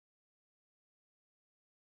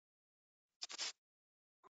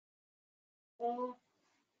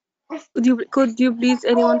 Could you please,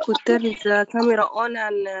 anyone could turn the camera on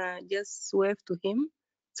and just wave to him,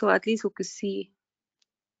 so at least we could see.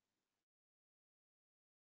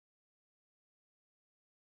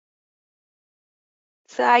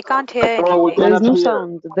 So I can't hear anything. There's no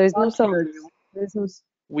sound. There's no sound. There's no.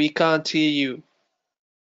 We can't hear you.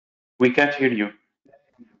 We can't hear you.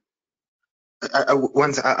 I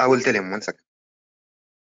will tell him 1 second.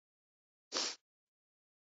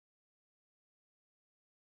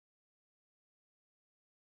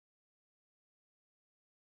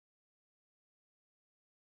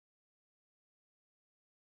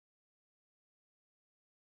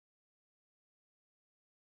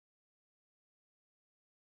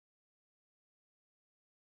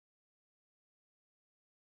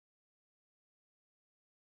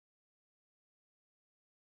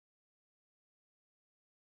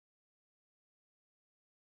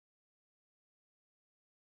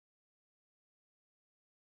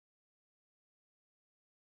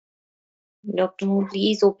 Dr. Mo,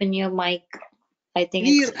 please open your mic. I think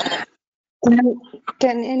it's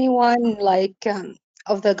Can anyone like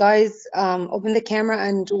of the guys open the camera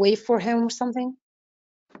and wait for him or something?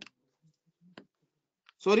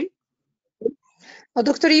 Sorry? Oh,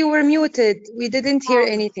 doctor, you were muted. We didn't hear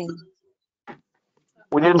anything.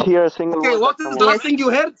 We didn't hear a single Okay, word. what is the last thing you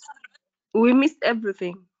heard? We missed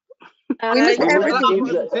everything. We missed everything.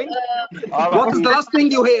 What is the last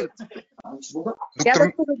thing you heard? Yeah,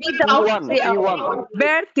 doctor, repeat the P1.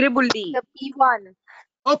 Bear triple D. The P1.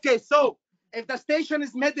 Okay, so if the station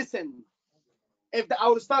is medicine, I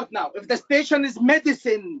will start now. If the station is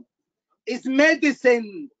medicine,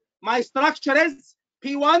 my structure is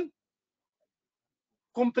P1,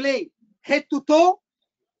 complaint, head to toe,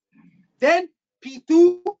 then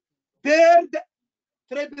P2, bird,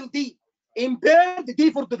 triple D. In bird,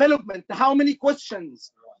 D for development. How many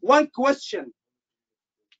questions? One question.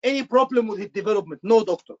 Any problem with his development? No,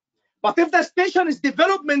 doctor. But if the station is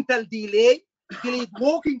developmental delay, delayed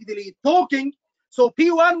walking, delayed talking, so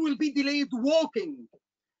P1 will be delayed walking.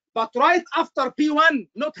 But right after P1,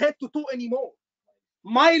 not head to toe anymore.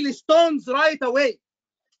 Milestones right away.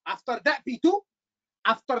 After that P2,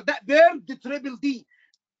 after that bird, the triple D.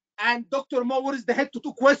 And Dr. Mo, what is the head to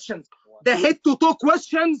toe questions? The head to toe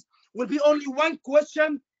questions will be only one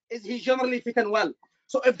question: is he generally fit and well?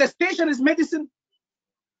 So if the station is medicine,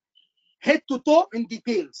 head to toe in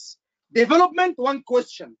details. Development, one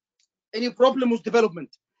question: any problem with development?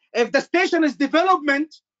 If the station is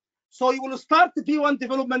development, so you will start the P1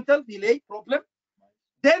 developmental delay problem,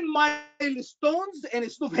 then milestones and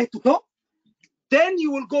it's not head to toe. Then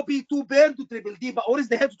you will go P2 bird to triple D. But what is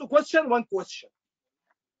the head to toe question? One question.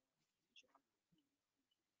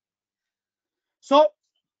 So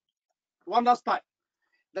one last time.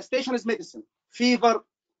 The station is medicine. Fever,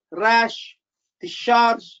 rash,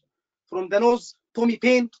 discharge from the nose, tummy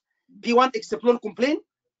pain. P1 explore complaint,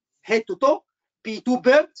 head to toe. P2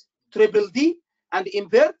 bird, triple D, and in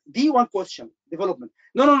bird, D, one question, development.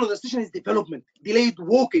 No, the station is development, delayed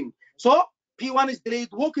walking. So P1 is delayed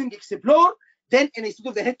walking, explore, then instead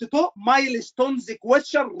of the head to toe, milestones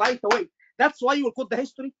question right away. That's why you will put the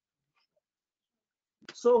history.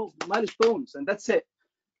 So milestones, and that's it.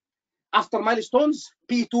 After milestones,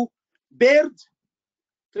 P2, bird,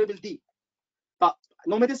 triple D. But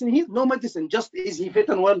no medicine here, no medicine, just is he fit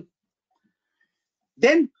and well?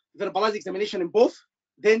 Then verbalized examination in both.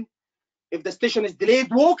 Then if the station is delayed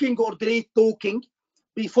walking or delayed talking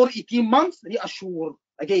before 18 months, reassure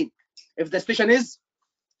again. If the station is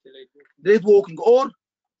delayed walking or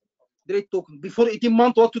delayed talking. Before 18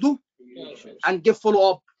 months, what to do? And give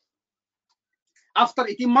follow-up. After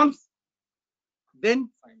 18 months, then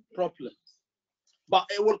problem. But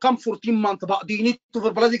it will come 14 months. But do you need to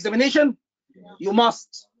verbalize examination? You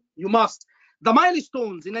must. You must. The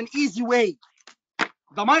milestones in an easy way.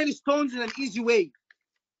 The milestones in an easy way.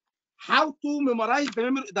 How to memorize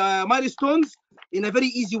the milestones in a very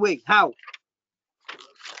easy way. How?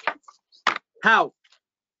 How?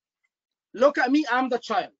 Look at me, I'm the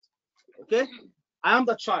child. Okay? I am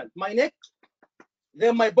the child. My neck,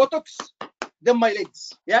 then my buttocks, then my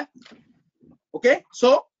legs. Yeah? Okay?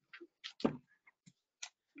 So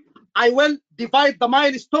I will divide the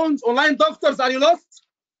milestones. Online doctors, are you lost?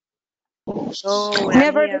 Oh, we are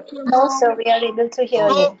Never here. get you No, wrong. sir, we are able to hear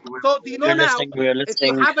you. So do you know We're now, listening. We're if you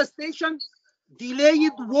listening. have a station,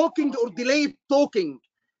 delayed walking or delayed talking,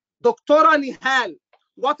 Doctora Nihal,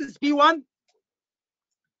 what is B1?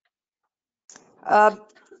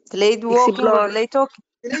 Delayed walking or Explore. delayed talking.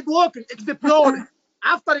 Delayed walking, exploring.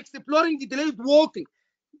 After exploring the delayed walking,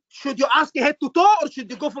 should you ask head to toe or should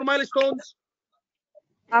you go for milestones?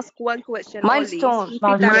 Ask one question Milestones.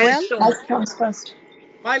 only. Repeat as well. Milestones first.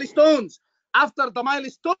 Milestones. After the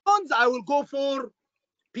milestones, I will go for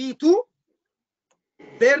P2,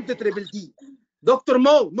 Baird triple D. Dr.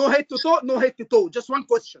 Mo, no head to toe, no head to toe. Just one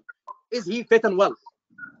question. Is he fit and well?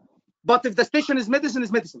 But if the station is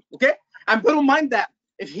medicine, okay? And bear in mind that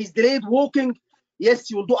if he's delayed walking,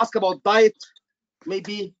 yes, you will do ask about diet,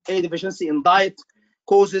 maybe a deficiency in diet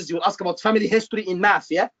causes. You will ask about family history in math,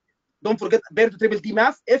 yeah? Don't forget Baird triple D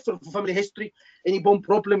math, F for family history, any bone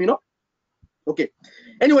problem, you know? Okay.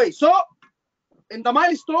 Anyway, so in the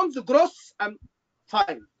milestones, gross and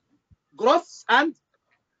fine. Gross and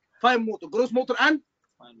fine motor. Gross motor and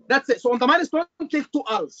that's it. So on the milestone, take 2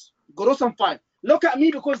 hours. Gross and fine. Look at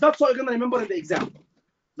me because that's what you're going to remember in the exam.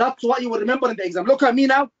 That's what you will remember in the exam. Look at me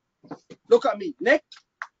now. Look at me. Neck.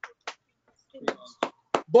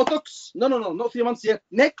 Buttocks. No, not 3 months yet.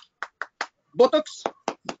 Neck. Buttocks.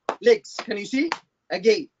 Legs. Can you see?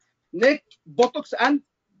 Again. Neck, buttocks, and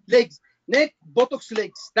legs. Neck, buttocks,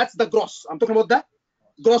 legs. That's the gross. I'm talking about that.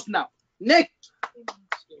 Gross now. Neck.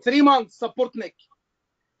 3 months. Support neck.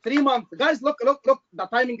 3 months. Guys, look. The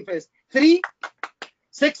timing first. 3,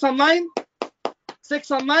 6 and 9.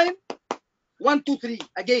 6 and 9. 1, 2, 3.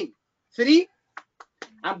 Again. 3.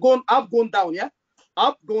 I'm going up, going down, yeah?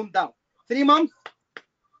 Up, going down. 3 months.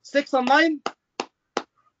 6 and 9.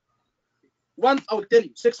 1, I will tell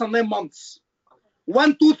you. 6 and 9 months.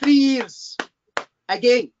 1, 2, 3 years.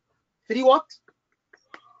 Again. 3 what?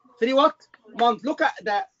 3 what? Months. Look at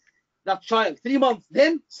that child. 3 months.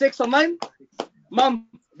 Then 6 and 9 months.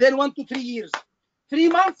 Then 1 to 3 years. 3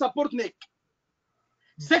 months support neck.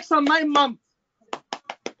 6 and 9 months.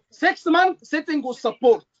 6 months sitting with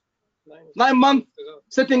support. 9 months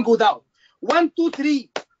sitting go down. 1, 2,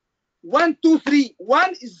 3. 1, 2, 3.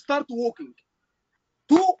 1 is start walking.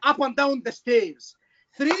 2 up and down the stairs.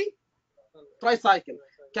 3 tricycle.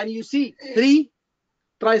 Can you see? 3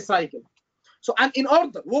 tricycle. So and in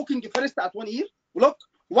order walking first at 1 year. Look,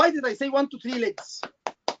 why did I say 1 to 3 legs?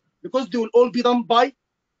 Because they will all be done by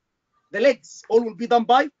the legs. All will be done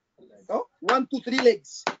by 1, 2, 3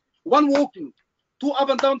 legs. 1 walking. 2 up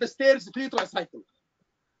and down the stairs. 3 tricycle.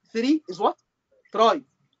 3 is what? Try.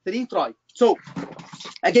 3 try. So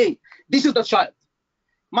again, this is the child.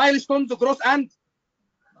 Milestones, the gross and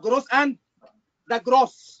the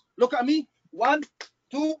gross. Look at me. 1,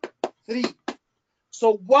 2, 3.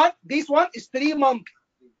 So this one is 3 months.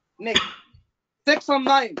 Next. 6 and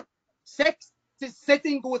 9. 6 is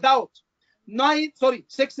sitting without.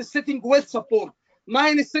 6 is sitting with support.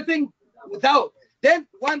 9 is sitting without. Then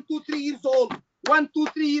 1, 2, 3 years old. 1, 2,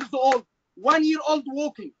 3 years old. 1 year old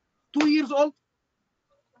walking. 2 years old.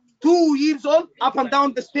 2 years old up and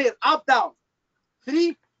down the stair. Up, down.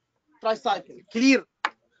 3 tricycle. Clear.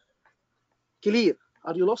 Clear.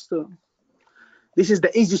 Are you lost? This is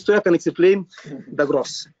the easiest way I can explain the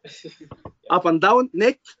gross. Up and down,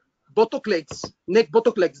 neck, buttock, legs. Neck,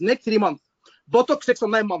 buttock, legs. Neck 3 months. Buttock 6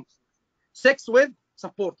 and 9 months. 6 with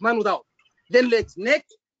support, 9 without. Then legs, neck,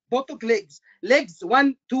 buttock, legs. Legs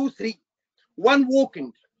 1, 2, 3. 1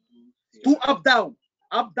 walking. 2 up, down.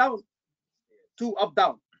 Up, down. 2 up,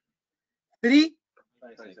 down. 3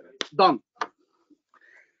 done.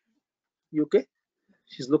 You okay?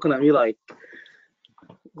 She's looking at me like,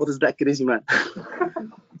 what is that crazy man?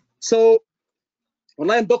 So,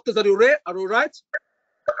 online doctors, are you right?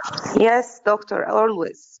 Yes, doctor,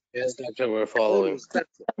 always. Yes, doctor, we're following.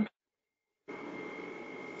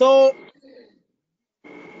 So,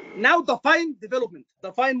 now the fine development,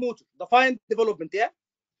 the fine motor, the fine development, yeah?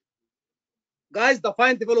 Guys, the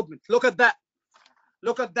fine development. Look at that.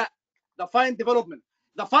 Look at that. The fine development.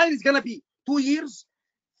 The fine is gonna be 2 years,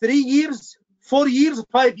 3 years, 4 years,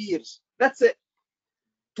 5 years. That's it.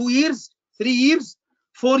 2 years, 3 years,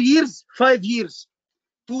 4 years, 5 years.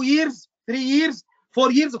 2 years, 3 years,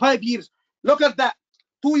 4 years, 5 years. Look at that.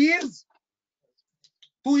 2 years,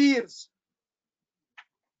 2 years.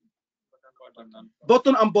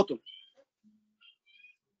 Bottom and bottom.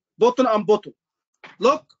 Bottom and bottom.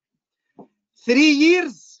 Look. 3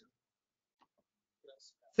 years.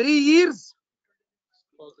 3 years.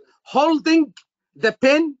 Holding the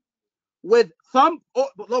pen with thumb. Oh,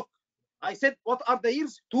 look. I said, what are the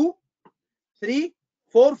years? 2, 3,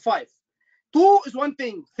 4, 5. 2 is one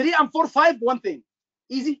thing. 3 and 4, 5, one thing.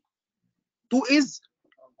 Easy. 2 is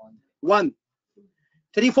 1.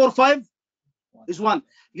 3, 4, 5 is 1.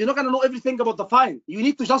 You're not gonna know everything about the fine. You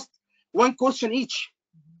need to just one question each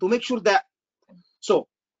to make sure that. So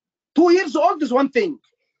 2 years old is one thing.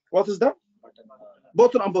 What is that?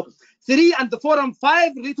 Bottom and bottom. 3 and 4 and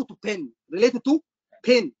 5 related to pen. Related to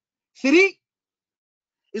pen. 3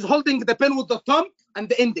 is holding the pen with the thumb and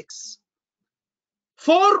the index.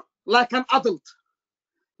 4 like an adult.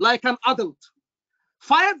 Like an adult.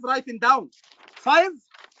 5 writing down. 5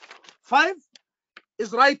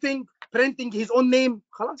 is writing, printing his own name.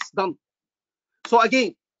 Khalas, done. So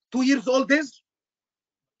again, 2 years old is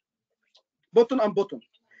bottom and bottom.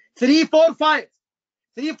 3, 4, 5.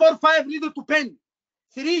 3, 4, 5 related to pen.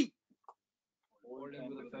 3,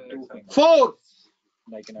 4,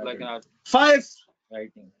 5.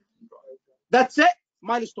 That's it.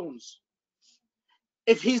 Milestones.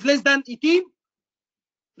 If he's less than 18,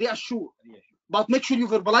 reassure. But make sure you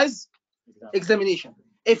verbalize examination.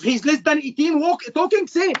 If he's less than 18, talking,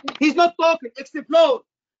 say he's not talking. Explore.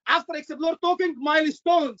 After explore talking,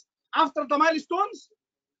 milestones. After the milestones,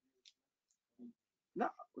 no,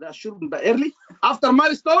 reassure early. After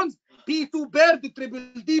milestones, P2 bird, triple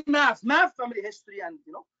D math, family history, and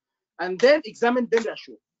and then examine, then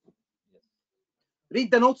reassure. Read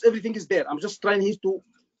the notes, everything is there. I'm just trying here to.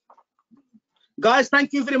 Guys,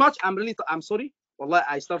 thank you very much. I'm sorry. Wallah,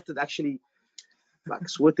 I started actually like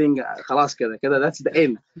sweating. خلاص كده. That's the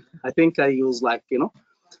end. I think I was like,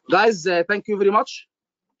 Guys, thank you very much.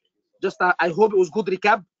 Just I hope it was good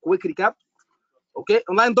recap, quick recap. Okay,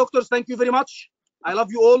 online doctors, thank you very much. I love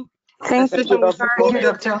you all. Thank you,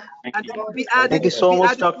 doctor. And it will be added. Thank you so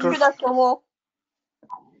much, doctor.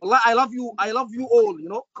 Allah, I love you all.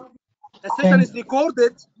 The session is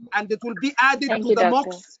recorded and it will be added to the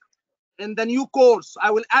mocks in the new course.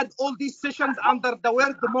 I will add all these sessions under the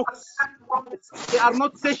word mocks. They are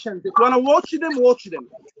not sessions. If you want to watch them, watch them.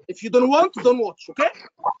 If you don't want, don't watch. Okay?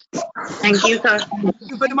 Thank you, sir. Thank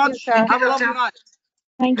you very much. Have a lovely night.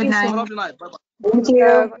 Thank you, sir. Have a lovely night. Bye-bye. Thank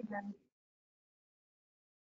you.